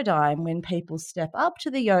paradigm when people step up to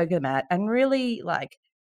the yoga mat and really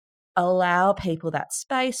allow people that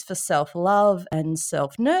space for self-love and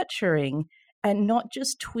self-nurturing, and not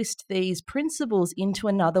just twist these principles into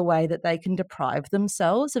another way that they can deprive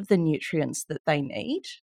themselves of the nutrients that they need?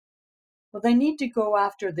 Well, they need to go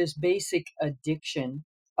after this basic addiction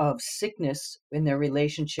of sickness in their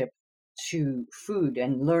relationship to food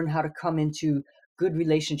and learn how to come into good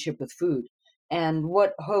relationship with food. And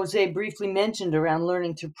what Jose briefly mentioned around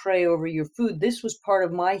learning to pray over your food, this was part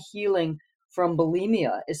of my healing from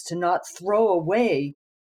bulimia, is to not throw away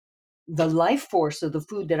the life force of the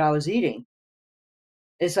food that I was eating.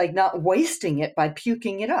 It's like not wasting it by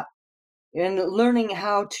puking it up, and learning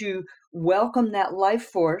how to welcome that life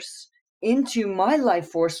force into my life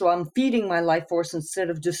force, so I'm feeding my life force instead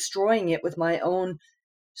of destroying it with my own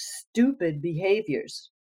stupid behaviors.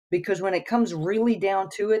 Because when it comes really down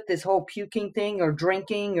to it, this whole puking thing or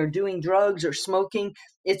drinking or doing drugs or smoking,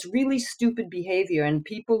 it's really stupid behavior. And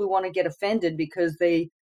people who want to get offended because they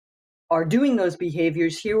are doing those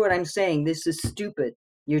behaviors, hear what I'm saying. This is stupid.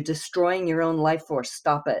 You're destroying your own life force.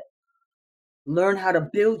 Stop it. Learn how to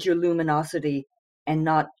build your luminosity and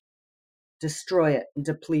not destroy it and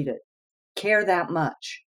deplete it. Care that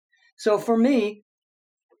much. So for me,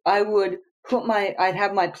 I'd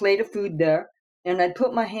have my plate of food there, and I'd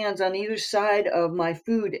put my hands on either side of my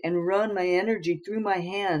food and run my energy through my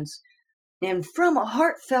hands, and from a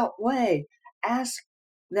heartfelt way, ask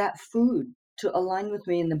that food to align with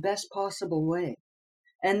me in the best possible way.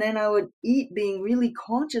 And then I would eat being really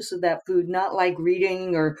conscious of that food, not like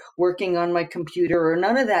reading or working on my computer or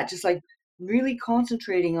none of that, just like really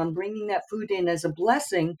concentrating on bringing that food in as a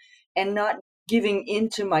blessing and not giving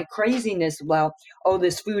into my craziness. Well, oh,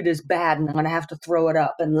 this food is bad and I'm going to have to throw it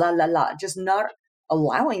up and la, la, la. Just not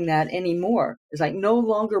allowing that anymore. It's like no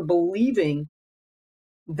longer believing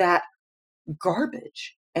that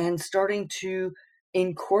garbage and starting to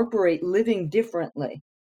incorporate living differently.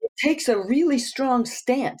 It takes a really strong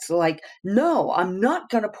stance, like, no, I'm not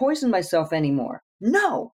going to poison myself anymore.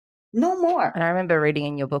 No, No more. And I remember reading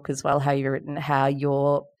in your book as well how you've written how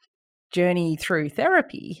your journey through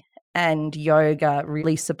therapy and yoga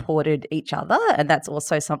really supported each other. And that's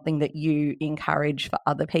also something that you encourage for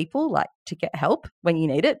other people, like to get help when you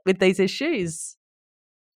need it with these issues.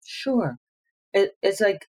 Sure. It's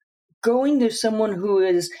like going to someone who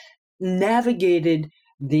has navigated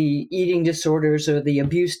the eating disorders or the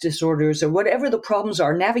abuse disorders or whatever the problems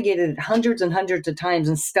are, navigated it hundreds and hundreds of times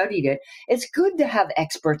and studied it. It's good to have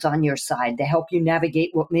experts on your side to help you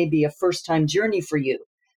navigate what may be a first-time journey for you.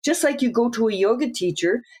 Just like you go to a yoga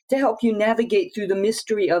teacher to help you navigate through the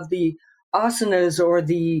mystery of the asanas or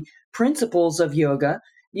the principles of yoga,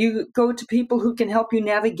 you go to people who can help you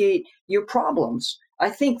navigate your problems. I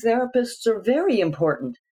think therapists are very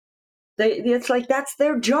important. It's like that's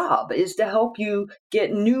their job, is to help you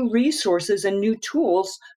get new resources and new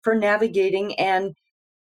tools for navigating and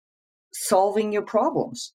solving your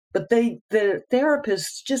problems. But the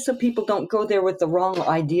therapist, just so people don't go there with the wrong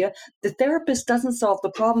idea, the therapist doesn't solve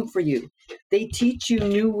the problem for you. They teach you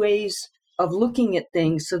new ways of looking at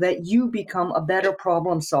things so that you become a better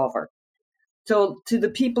problem solver. So to the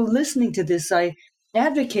people listening to this, I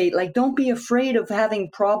advocate, like, don't be afraid of having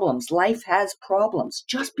problems. Life has problems.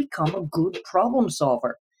 Just become a good problem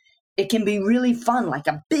solver. It can be really fun, like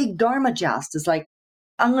a big Dharma joust. It's like,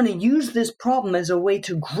 I'm going to use this problem as a way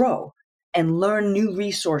to grow and learn new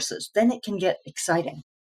resources. Then it can get exciting.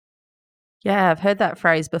 Yeah, I've heard that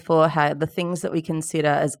phrase before, how the things that we consider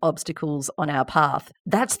as obstacles on our path,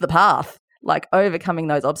 that's the path. Like overcoming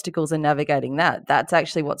those obstacles and navigating that, that's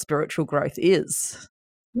actually what spiritual growth is.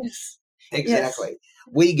 Yes. Exactly. Yes.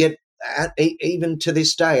 We get, even to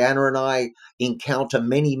this day, Anna and I encounter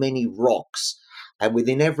many, many rocks. And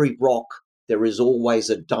within every rock, there is always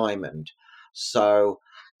a diamond. So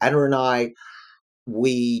Anna and I,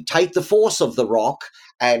 we take the force of the rock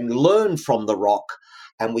and learn from the rock,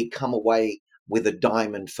 and we come away with a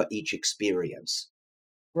diamond for each experience.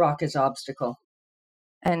 Rock is obstacle.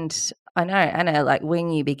 And I know, Anna, like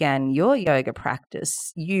when you began your yoga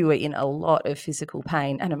practice, you were in a lot of physical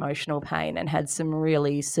pain and emotional pain and had some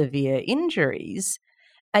really severe injuries.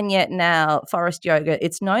 And yet now, Forrest Yoga,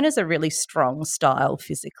 it's known as a really strong style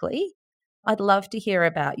physically. I'd love to hear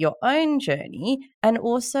about your own journey, and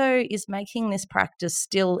also is making this practice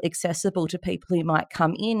still accessible to people who might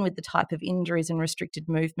come in with the type of injuries and restricted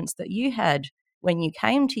movements that you had when you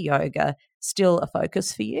came to yoga still a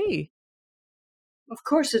focus for you? Of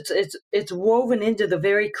course, it's woven into the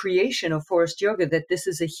very creation of Forest Yoga that this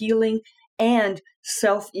is a healing and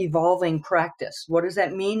self-evolving practice. What does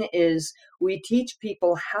that mean? Is we teach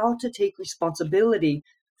people how to take responsibility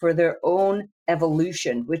for their own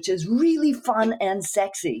evolution, which is really fun and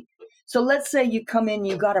sexy. So let's say you come in,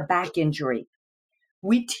 you got a back injury.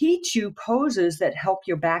 We teach you poses that help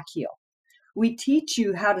your back heal. We teach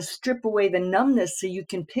you how to strip away the numbness so you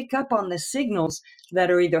can pick up on the signals that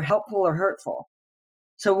are either helpful or hurtful.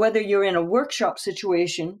 So whether you're in a workshop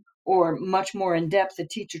situation or much more in depth, a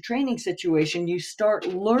teacher training situation, you start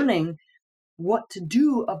learning what to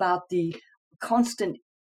do about the constant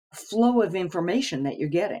flow of information that you're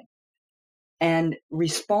getting and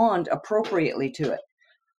respond appropriately to it.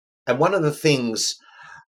 And one of the things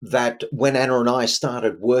that when Anna and I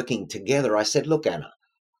started working together, I said, look, Anna,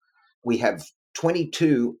 we have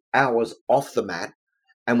 22 hours off the mat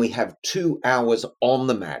and we have 2 hours on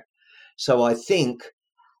the mat. So I think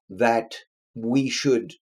that we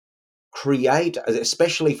should create,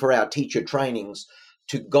 especially for our teacher trainings,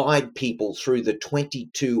 to guide people through the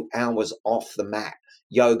 22 hours off the mat,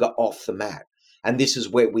 yoga off the mat. And this is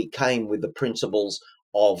where we came with the principles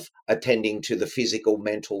of attending to the physical,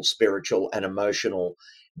 mental, spiritual, and emotional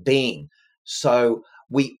being. So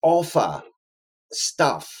we offer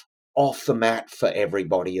stuff off the mat for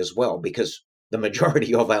everybody as well, because the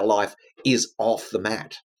majority of our life is off the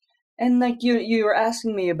mat. And like you were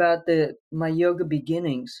asking me about my yoga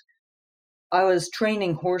beginnings. I was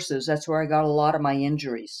training horses. That's where I got a lot of my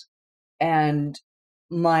injuries. And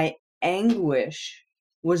my anguish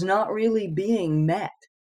was not really being met.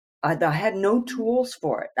 I had no tools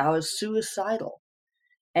for it. I was suicidal.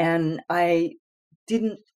 And I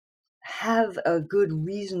didn't have a good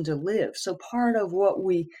reason to live. So part of what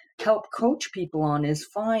we help coach people on is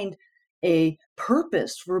find a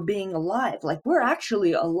purpose for being alive. Like we're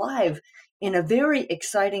actually alive in a very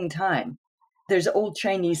exciting time. There's an old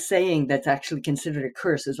Chinese saying that's actually considered a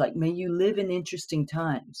curse. It's like, may you live in interesting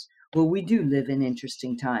times. Well, we do live in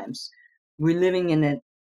interesting times. We're living in a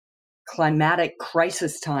climatic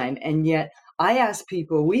crisis time. And yet we ask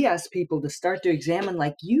people to start to examine,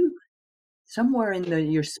 like, you somewhere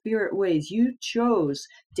in your spirit ways, you chose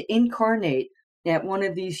to incarnate at one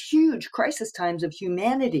of these huge crisis times of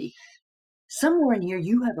humanity, somewhere in here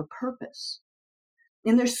you have a purpose.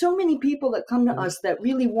 And there's so many people that come to us that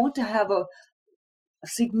really want to have a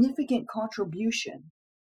significant contribution.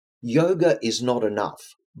 Yoga is not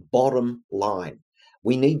enough. Bottom line.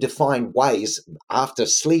 We need to find ways after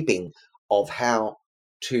sleeping of how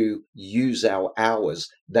to use our hours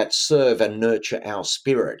that serve and nurture our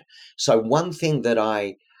spirit. So one thing that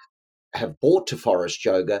I have brought to Forrest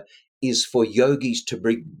Yoga is for yogis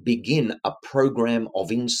to begin a program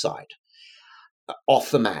of insight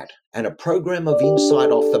off the mat. And a program of insight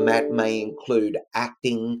off the mat may include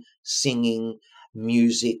acting, singing,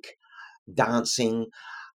 music, dancing.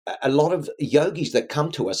 A lot of yogis that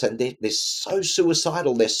come to us and they're so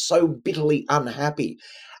suicidal, they're so bitterly unhappy.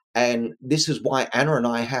 And this is why Anna and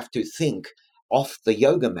I have to think off the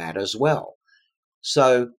yoga mat as well.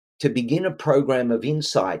 So to begin a program of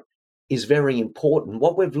insight is very important.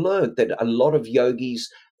 What we've learned that a lot of yogis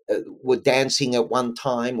were dancing at one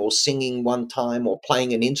time or singing one time or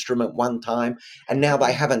playing an instrument one time, and now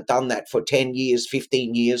they haven't done that for 10 years,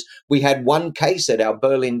 15 years. We had one case at our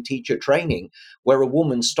Berlin teacher training where a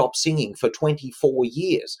woman stopped singing for 24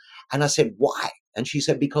 years. And I said, why? And she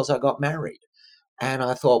said, because I got married. And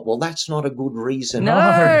I thought, well, that's not a good reason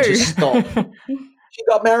No. to stop. She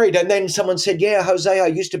got married, and then someone said, yeah, Jose, I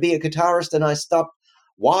used to be a guitarist and I stopped.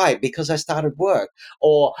 Why? Because I started work.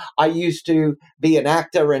 Or I used to be an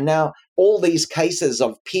actor, and now all these cases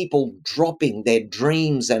of people dropping their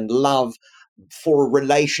dreams and love for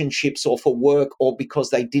relationships or for work or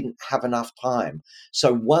because they didn't have enough time.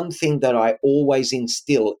 So one thing that I always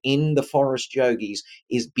instill in the Forrest Yogis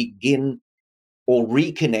is begin or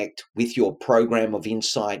reconnect with your program of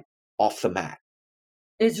insight off the mat.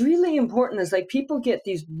 It's really important. Is like people get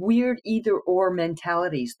these weird either or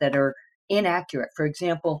mentalities that are inaccurate. For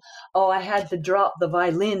example, oh, I had to drop the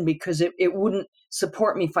violin because it wouldn't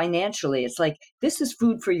support me financially. It's like, this is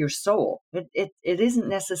food for your soul. It isn't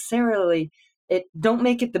necessarily, don't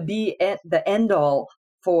make it the end all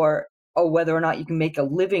for, oh, whether or not you can make a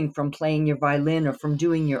living from playing your violin or from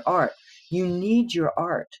doing your art. You need your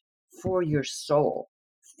art for your soul.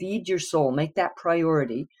 Feed your soul, make that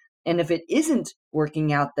priority. And if it isn't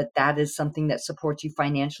working out that is something that supports you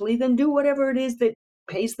financially, then do whatever it is that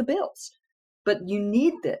pays the bills. But you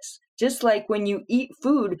need this. Just like when you eat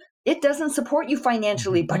food, it doesn't support you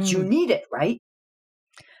financially, but you need it, right?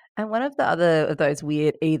 And one of the other of those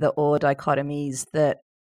weird either or dichotomies that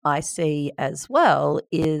I see as well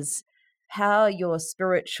is how your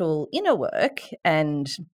spiritual inner work and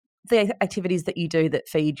the activities that you do that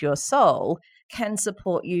feed your soul can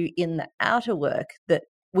support you in the outer work that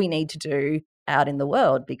we need to do out in the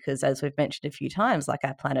world, because as we've mentioned a few times, like,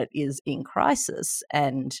 our planet is in crisis.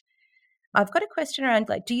 And I've got a question around,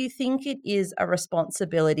 like, do you think it is a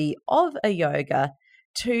responsibility of a yoga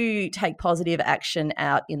to take positive action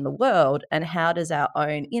out in the world, and how does our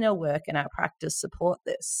own inner work and our practice support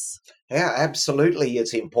this? Yeah, absolutely.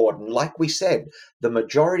 It's important. Like we said, the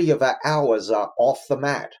majority of our hours are off the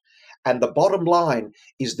mat. And the bottom line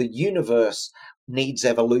is the universe needs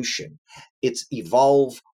evolution. It's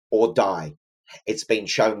evolve or die. It's been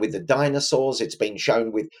shown with the dinosaurs, it's been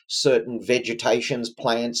shown with certain vegetations,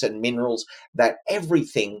 plants, and minerals that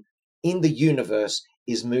everything in the universe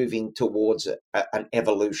is moving towards an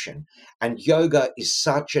evolution. And yoga is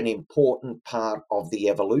such an important part of the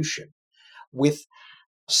evolution. With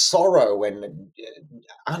sorrow and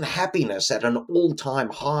unhappiness at an all-time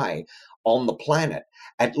high on the planet,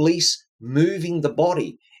 at least moving the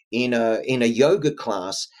body in a yoga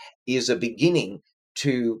class is a beginning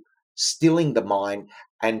to stilling the mind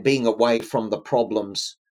and being away from the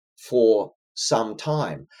problems for some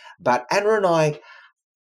time. But Anna and I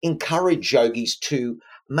encourage yogis to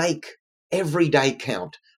make every day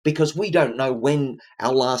count, because we don't know when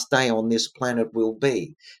our last day on this planet will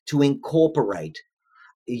be, to incorporate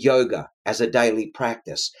yoga as a daily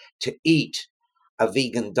practice, to eat a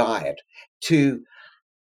vegan diet, to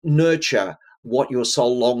nurture what your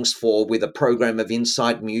soul longs for with a program of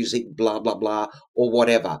insight, music, blah, blah, blah, or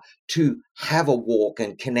whatever, to have a walk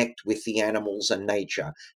and connect with the animals and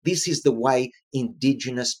nature. This is the way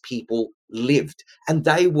indigenous people lived. And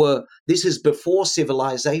this is before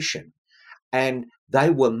civilization, and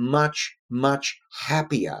they were much, much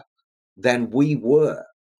happier than we were.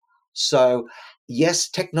 So, yes,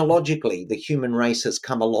 technologically, the human race has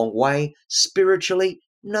come a long way. Spiritually,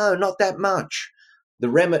 no, not that much. The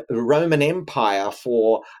Roman Empire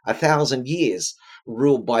for 1,000 years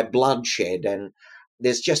ruled by bloodshed, and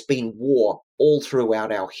there's just been war all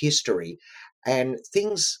throughout our history. And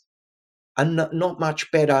things are not much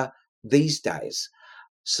better these days.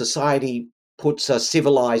 Society puts a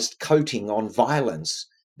civilized coating on violence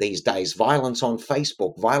these days, violence on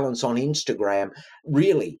Facebook, violence on Instagram.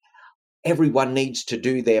 Really, everyone needs to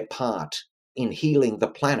do their part in healing the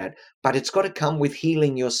planet, but it's got to come with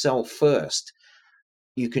healing yourself first.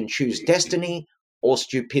 You can choose destiny or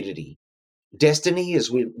stupidity. Destiny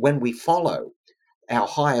is when we follow our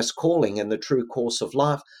highest calling and the true course of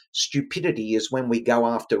life. Stupidity is when we go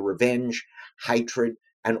after revenge, hatred,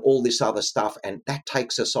 and all this other stuff, and that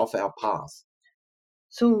takes us off our path.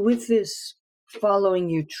 So with this following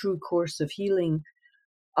your true course of healing,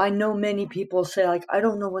 I know many people say, like, I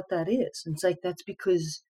don't know what that is. And it's like, that's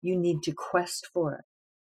because you need to quest for it.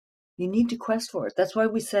 You need to quest for it. That's why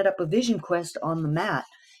we set up a vision quest on the mat,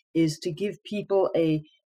 is to give people a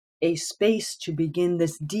space to begin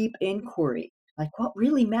this deep inquiry. Like, what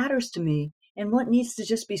really matters to me and what needs to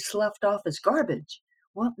just be sloughed off as garbage?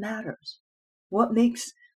 What matters? What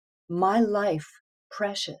makes my life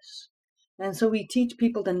precious? And so we teach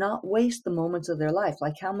people to not waste the moments of their life.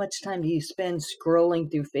 Like, how much time do you spend scrolling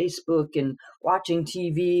through Facebook and watching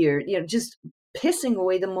TV, or, just pissing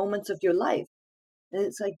away the moments of your life? And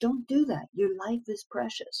it's like, don't do that. Your life is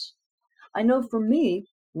precious. I know for me,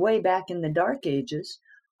 way back in the dark ages,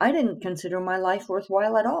 I didn't consider my life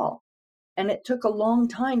worthwhile at all. And it took a long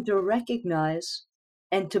time to recognize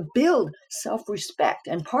and to build self-respect.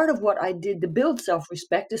 And part of what I did to build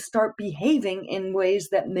self-respect is start behaving in ways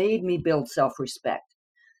that made me build self-respect.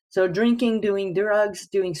 So drinking, doing drugs,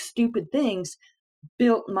 doing stupid things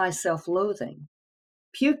built my self-loathing.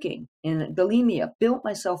 Puking and bulimia built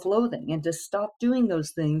my self-loathing. And to stop doing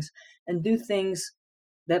those things and do things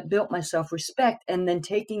that built my self-respect, and then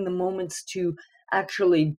taking the moments to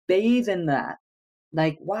actually bathe in that.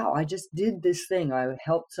 Like, wow, I just did this thing. I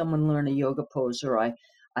helped someone learn a yoga pose, or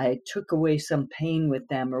I took away some pain with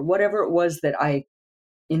them, or whatever it was that I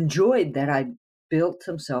enjoyed, that I built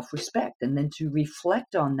some self-respect. And then to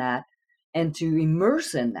reflect on that and to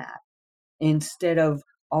immerse in that instead of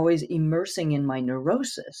always immersing in my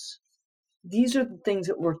neurosis. These are the things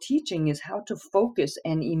that we're teaching, is how to focus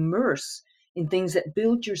and immerse in things that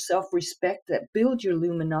build your self-respect, that build your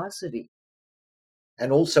luminosity.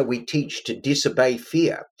 And also we teach to disobey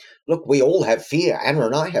fear. Look, we all have fear. Anna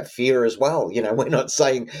and I have fear as well. We're not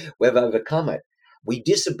saying we've overcome it. We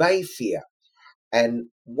disobey fear. And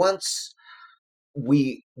once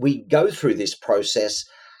we go through this process,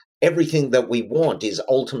 everything that we want is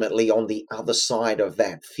ultimately on the other side of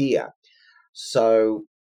that fear. So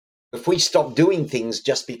if we stop doing things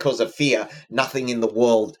just because of fear, nothing in the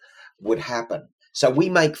world would happen. So we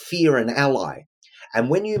make fear an ally. And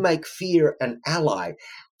when you make fear an ally,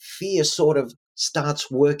 fear sort of starts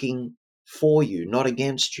working for you, not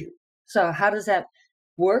against you. So how does that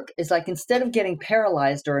work? Is like, instead of getting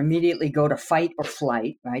paralyzed or immediately go to fight or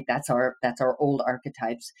flight, right? That's our old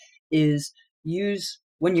archetypes. Is use,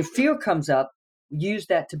 when your fear comes up, use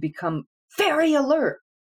that to become very alert.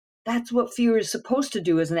 That's what fear is supposed to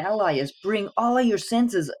do as an ally, is bring all of your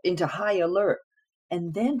senses into high alert,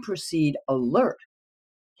 and then proceed alert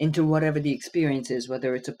into whatever the experience is,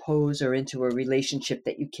 whether it's a pose or into a relationship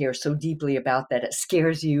that you care so deeply about that it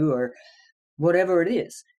scares you, or whatever it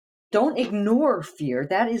is. Don't ignore fear.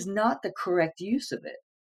 That is not the correct use of it.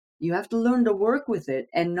 You have to learn to work with it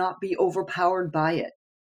and not be overpowered by it,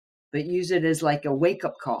 but use it as like a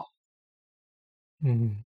wake-up call.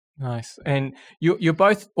 Nice. And you're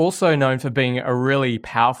both also known for being a really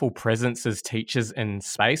powerful presence as teachers and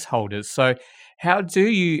space holders. So how do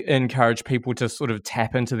you encourage people to sort of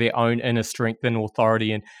tap into their own inner strength and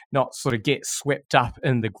authority and not sort of get swept up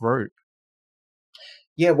in the group?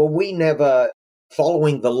 Yeah, well, we never,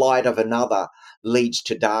 following the light of another leads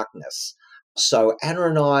to darkness. So Anna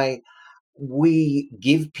and I, we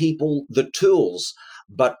give people the tools,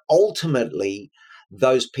 but ultimately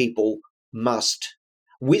those people must.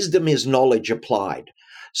 Wisdom is knowledge applied.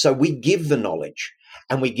 So we give the knowledge,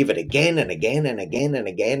 and we give it again and again and again and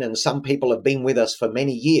again. And some people have been with us for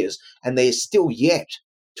many years and they're still yet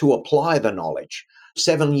to apply the knowledge.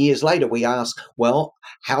 7 years later, we ask, well,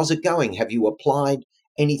 how's it going? Have you applied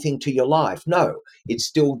anything to your life? No, it's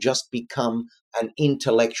still just become an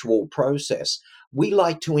intellectual process. We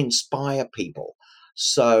like to inspire people.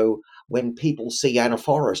 So when people see Anna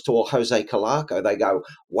Forrest or Jose Calarco, they go,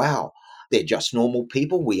 wow, they're just normal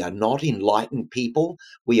people. We are not enlightened people.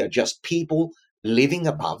 We are just people living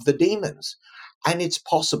above the demons. And it's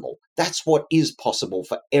possible. That's what is possible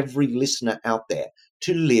for every listener out there,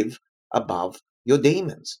 to live above your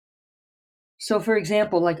demons. So, for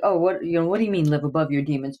example, like, oh, what do you mean live above your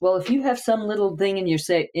demons? Well, if you have some little thing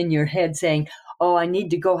in your head saying, oh, I need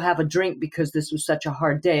to go have a drink because this was such a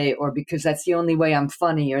hard day, or because that's the only way I'm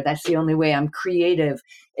funny, or that's the only way I'm creative.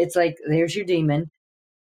 It's like, there's your demon.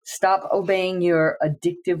 Stop obeying your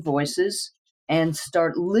addictive voices and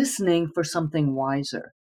start listening for something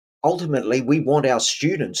wiser. Ultimately, we want our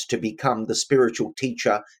students to become the spiritual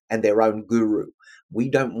teacher and their own guru. We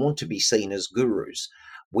don't want to be seen as gurus.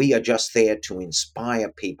 We are just there to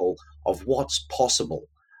inspire people of what's possible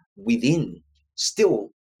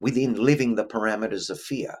still within living the parameters of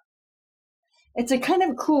fear. It's a kind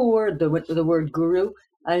of cool word, the word guru.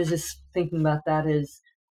 I was just thinking about that. Is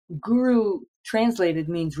guru translated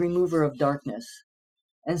means remover of darkness.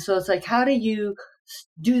 And so it's like, how do you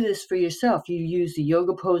do this for yourself? You use the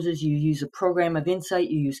yoga poses, you use a program of insight,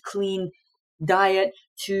 you use clean diet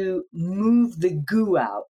to move the goo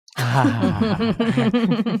out.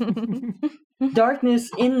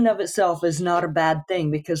 Darkness in and of itself is not a bad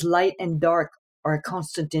thing, because light and dark are a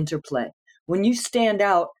constant interplay. When you stand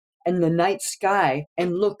out in the night sky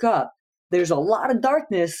and look up, there's a lot of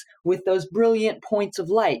darkness with those brilliant points of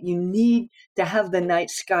light. You need to have the night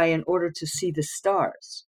sky in order to see the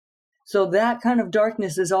stars. So that kind of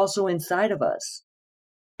darkness is also inside of us.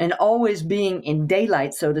 And always being in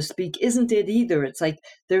daylight, so to speak, isn't it either. It's like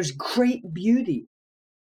there's great beauty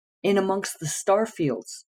in amongst the star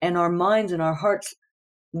fields, and our minds and our hearts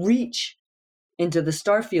reach into the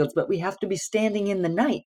star fields, but we have to be standing in the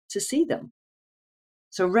night to see them.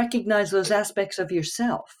 So recognize those aspects of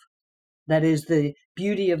yourself. That is the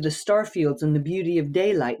beauty of the star fields and the beauty of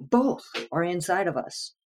daylight. Both are inside of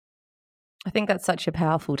us. I think that's such a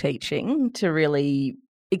powerful teaching to really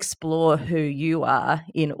explore who you are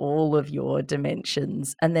in all of your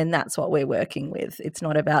dimensions. And then that's what we're working with. It's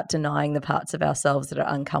not about denying the parts of ourselves that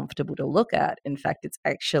are uncomfortable to look at. In fact, it's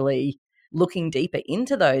actually looking deeper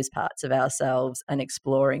into those parts of ourselves and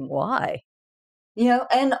exploring why. Yeah,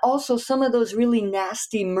 and also some of those really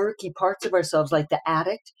nasty, murky parts of ourselves, like the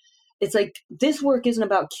addict. It's like this work isn't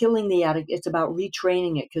about killing the addict, it's about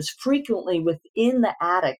retraining it, because frequently within the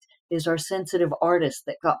addict is our sensitive artist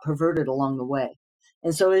that got perverted along the way.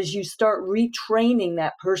 And so as you start retraining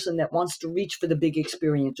that person that wants to reach for the big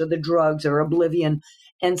experience or the drugs or oblivion,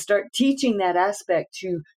 and start teaching that aspect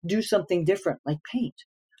to do something different, like paint,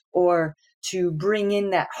 or to bring in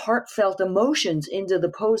that heartfelt emotions into the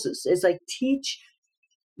poses. It's like teach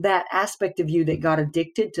that aspect of you that got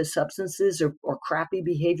addicted to substances or crappy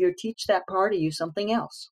behavior, teach that part of you something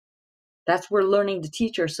else. That's where learning to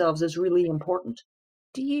teach ourselves is really important.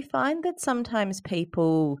 Do you find that sometimes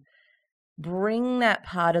people bring that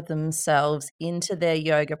part of themselves into their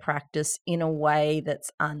yoga practice in a way that's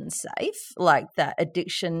unsafe, like that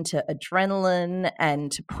addiction to adrenaline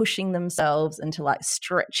and to pushing themselves and to like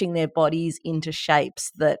stretching their bodies into shapes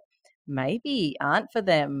that maybe aren't for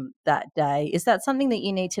them that day? Is that something that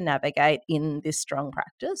you need to navigate in this strong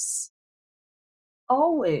practice?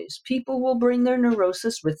 Always. People will bring their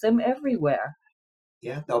neurosis with them everywhere.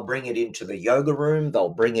 Yeah, they'll bring it into the yoga room. They'll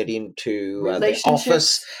bring it into the Relationships.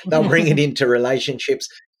 office. They'll bring it into relationships.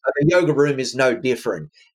 So the yoga room is no different.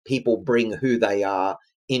 People bring who they are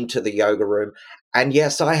into the yoga room. And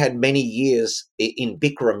yes, I had many years in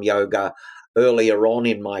Bikram yoga earlier on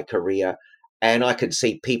in my career, and I could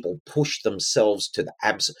see people push themselves to the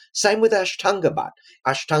abs. Same with Ashtanga, but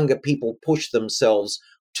Ashtanga people push themselves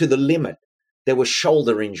to the limit. There were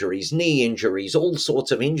shoulder injuries, knee injuries, all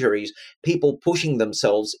sorts of injuries, people pushing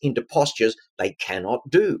themselves into postures they cannot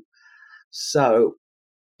do. So,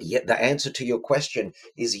 yeah, the answer to your question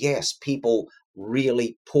is yes, people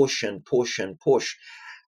really push and push and push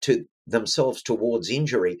to themselves towards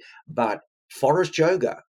injury. But Forrest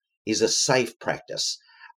Yoga is a safe practice,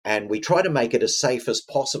 and we try to make it as safe as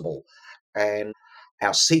possible. And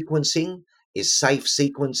our sequencing is safe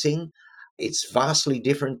sequencing. It's vastly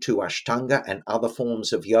different to Ashtanga and other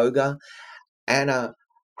forms of yoga. Anna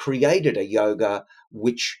created a yoga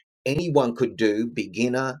which anyone could do,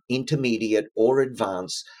 beginner, intermediate, or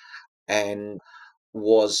advanced, and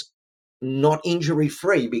was not injury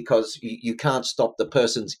free because you can't stop the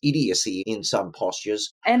person's idiocy in some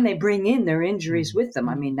postures. And they bring in their injuries with them.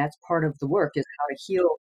 I mean, that's part of the work, is how to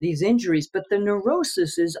heal these injuries. But the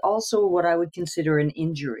neurosis is also what I would consider an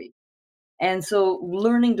injury. And so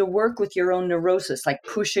learning to work with your own neurosis, like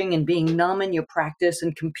pushing and being numb in your practice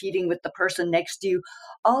and competing with the person next to you,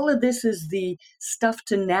 all of this is the stuff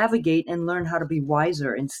to navigate and learn how to be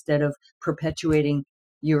wiser instead of perpetuating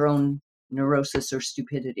your own neurosis or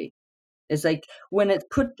stupidity. It's like when it's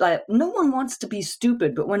put, like, no one wants to be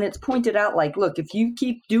stupid, but when it's pointed out, like, look, if you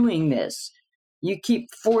keep doing this, you keep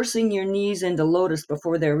forcing your knees into lotus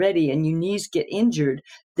before they're ready and your knees get injured,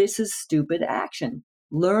 this is stupid action.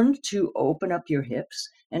 Learn to open up your hips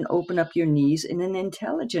and open up your knees in an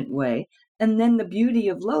intelligent way. And then the beauty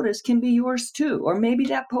of lotus can be yours too. Or maybe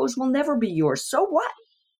that pose will never be yours. So what?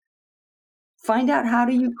 Find out how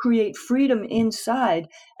do you create freedom inside.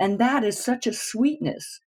 And that is such a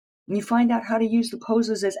sweetness. And you find out how to use the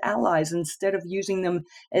poses as allies instead of using them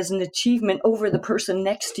as an achievement over the person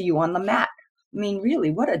next to you on the mat. I mean,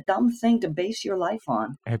 really, what a dumb thing to base your life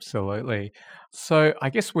on. Absolutely. So I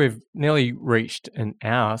guess we've nearly reached an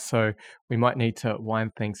hour, so we might need to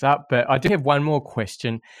wind things up. But I do have one more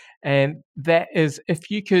question, and that is if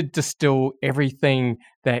you could distill everything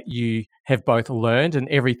that you have both learned and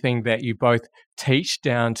everything that you both teach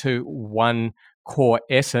down to one core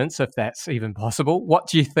essence, if that's even possible, what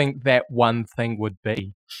do you think that one thing would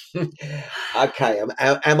be? Okay,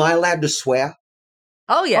 am I allowed to swear?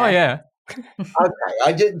 Oh, yeah. Oh, yeah.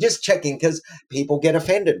 Okay, just checking because people get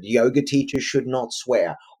offended. Yoga teachers should not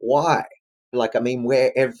swear. Why? Like, I mean,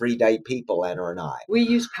 we're everyday people, Anna and I. We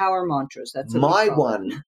use power mantras. That's what My we call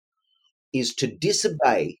one it. is to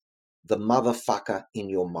disobey the motherfucker in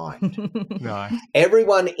your mind. Nice.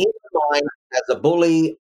 Everyone in the mind has a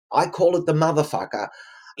bully. I call it the motherfucker.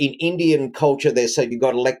 In Indian culture, they say you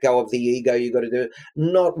got to let go of the ego. You got to do it.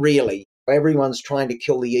 Not really. Everyone's trying to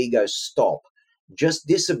kill the ego. Stop. Just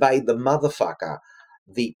disobey the motherfucker,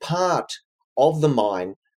 the part of the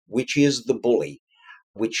mind which is the bully,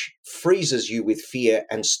 which freezes you with fear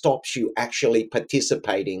and stops you actually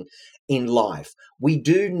participating in life. We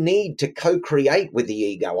do need to co-create with the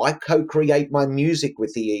ego. I co-create my music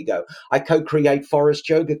with the ego. I co-create Forrest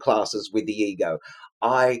yoga classes with the ego.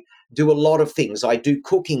 I do a lot of things. I do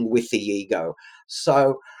cooking with the ego.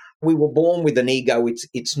 So we were born with an ego.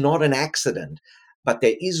 It's not an accident. But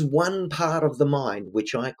there is one part of the mind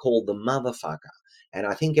which I call the motherfucker. And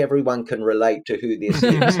I think everyone can relate to who this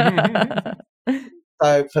is.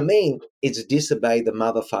 So for me, it's disobey the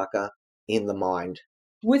motherfucker in the mind.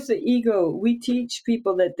 With the ego, we teach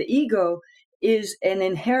people that the ego is an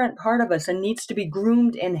inherent part of us and needs to be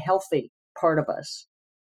groomed and healthy part of us.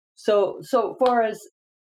 So far as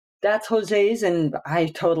that's Jose's, and I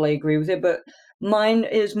totally agree with it, but mine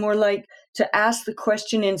is more like to ask the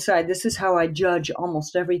question inside. This is how I judge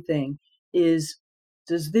almost everything is,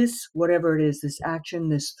 does this, whatever it is, this action,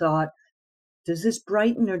 this thought, does this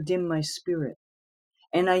brighten or dim my spirit?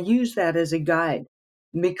 And I use that as a guide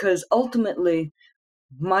because ultimately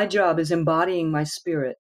my job is embodying my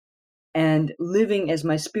spirit and living as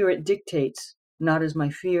my spirit dictates, not as my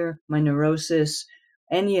fear, my neurosis,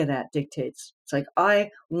 any of that dictates. It's like I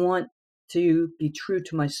want to be true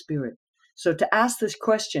to my spirit. So to ask this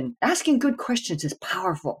question, asking good questions is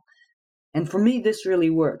powerful. And for me, this really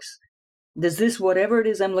works. Does this, whatever it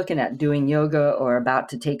is I'm looking at, doing yoga or about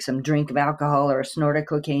to take some drink of alcohol or a snort of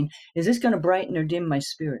cocaine, is this going to brighten or dim my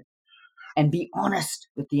spirit? And be honest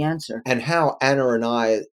with the answer. And how Anna and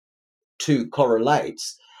I two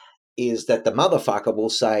correlates is that the motherfucker will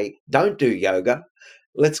say, don't do yoga.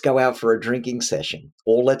 Let's go out for a drinking session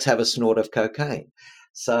or let's have a snort of cocaine.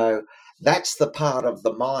 So that's the part of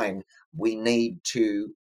the mind we need to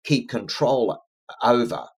keep control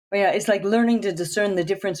over. Yeah, it's like learning to discern the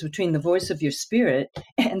difference between the voice of your spirit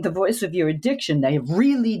and the voice of your addiction. They're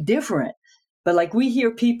really different. But like we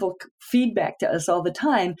hear people feedback to us all the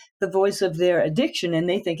time, the voice of their addiction, and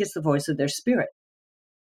they think it's the voice of their spirit.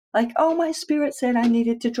 Like, oh, my spirit said I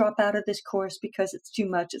needed to drop out of this course because it's too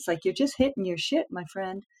much. It's like you're just hitting your shit, my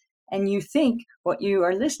friend. And you think what you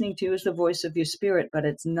are listening to is the voice of your spirit, but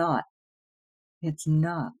it's not. It's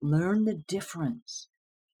not. Learn the difference.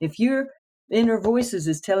 If your inner voices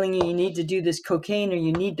is telling you need to do this cocaine or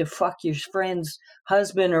you need to fuck your friend's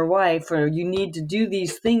husband or wife or you need to do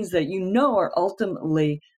these things that you know are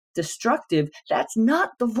ultimately destructive, that's not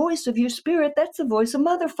the voice of your spirit. That's the voice of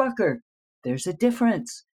motherfucker. There's a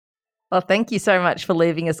difference. Well, thank you so much for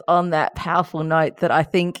leaving us on that powerful note that I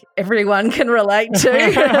think everyone can relate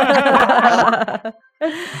to.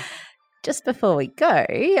 Just before we go,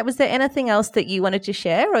 was there anything else that you wanted to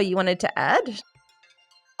share or you wanted to add?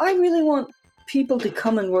 I really want people to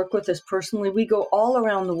come and work with us personally. We go all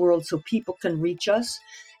around the world so people can reach us.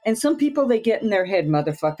 And some people, they get in their head,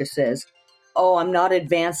 motherfucker says, oh, I'm not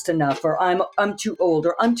advanced enough, or I'm too old,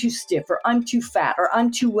 or I'm too stiff, or I'm too fat, or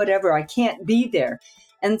I'm too whatever. I can't be there.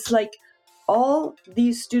 And it's like all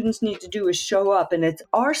these students need to do is show up, and it's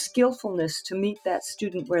our skillfulness to meet that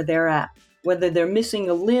student where they're at, whether they're missing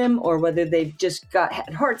a limb or whether they've just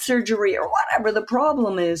had heart surgery or whatever the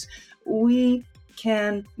problem is. We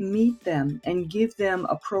can meet them and give them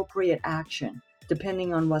appropriate action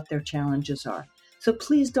depending on what their challenges are. So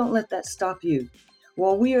please don't let that stop you.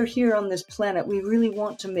 While we are here on this planet, we really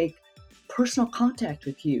want to make personal contact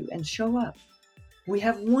with you and show up. we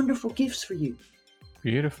have wonderful gifts for you.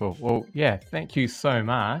 Beautiful. Well, yeah, thank you so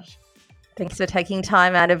much. Thanks for taking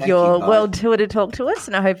time out of Thank your you, guys. world tour to talk to us,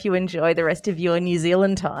 and I hope you enjoy the rest of your New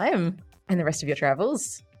Zealand time and the rest of your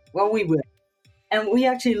travels. Well, we will. And we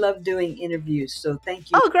actually love doing interviews, so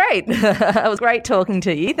thank you. Oh, great. It was great talking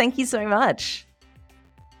to you. Thank you so much.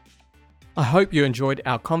 I hope you enjoyed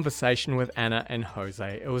our conversation with Anna and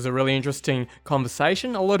Jose. It was a really interesting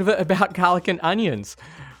conversation, a lot of it about garlic and onions.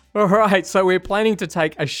 All right, so we're planning to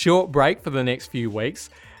take a short break for the next few weeks.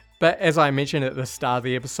 But as I mentioned at the start of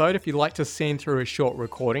the episode, if you'd like to send through a short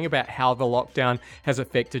recording about how the lockdown has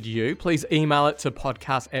affected you, please email it to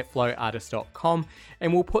podcast@flowartist.com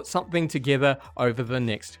and we'll put something together over the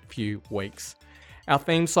next few weeks. Our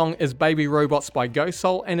theme song is Baby Robots by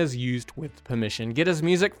GoSoul and is used with permission. Get his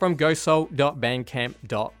music from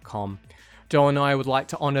gosoul.bandcamp.com. Joe and I would like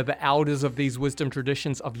to honor the elders of these wisdom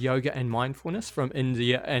traditions of yoga and mindfulness from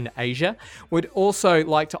India and Asia. We'd also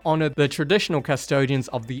like to honor the traditional custodians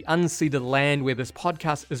of the unceded land where this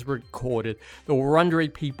podcast is recorded, the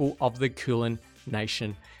Wurundjeri people of the Kulin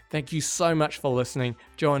Nation. Thank you so much for listening.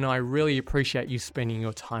 Joe and I really appreciate you spending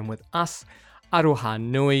your time with us. Aroha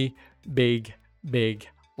nui, big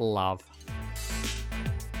love.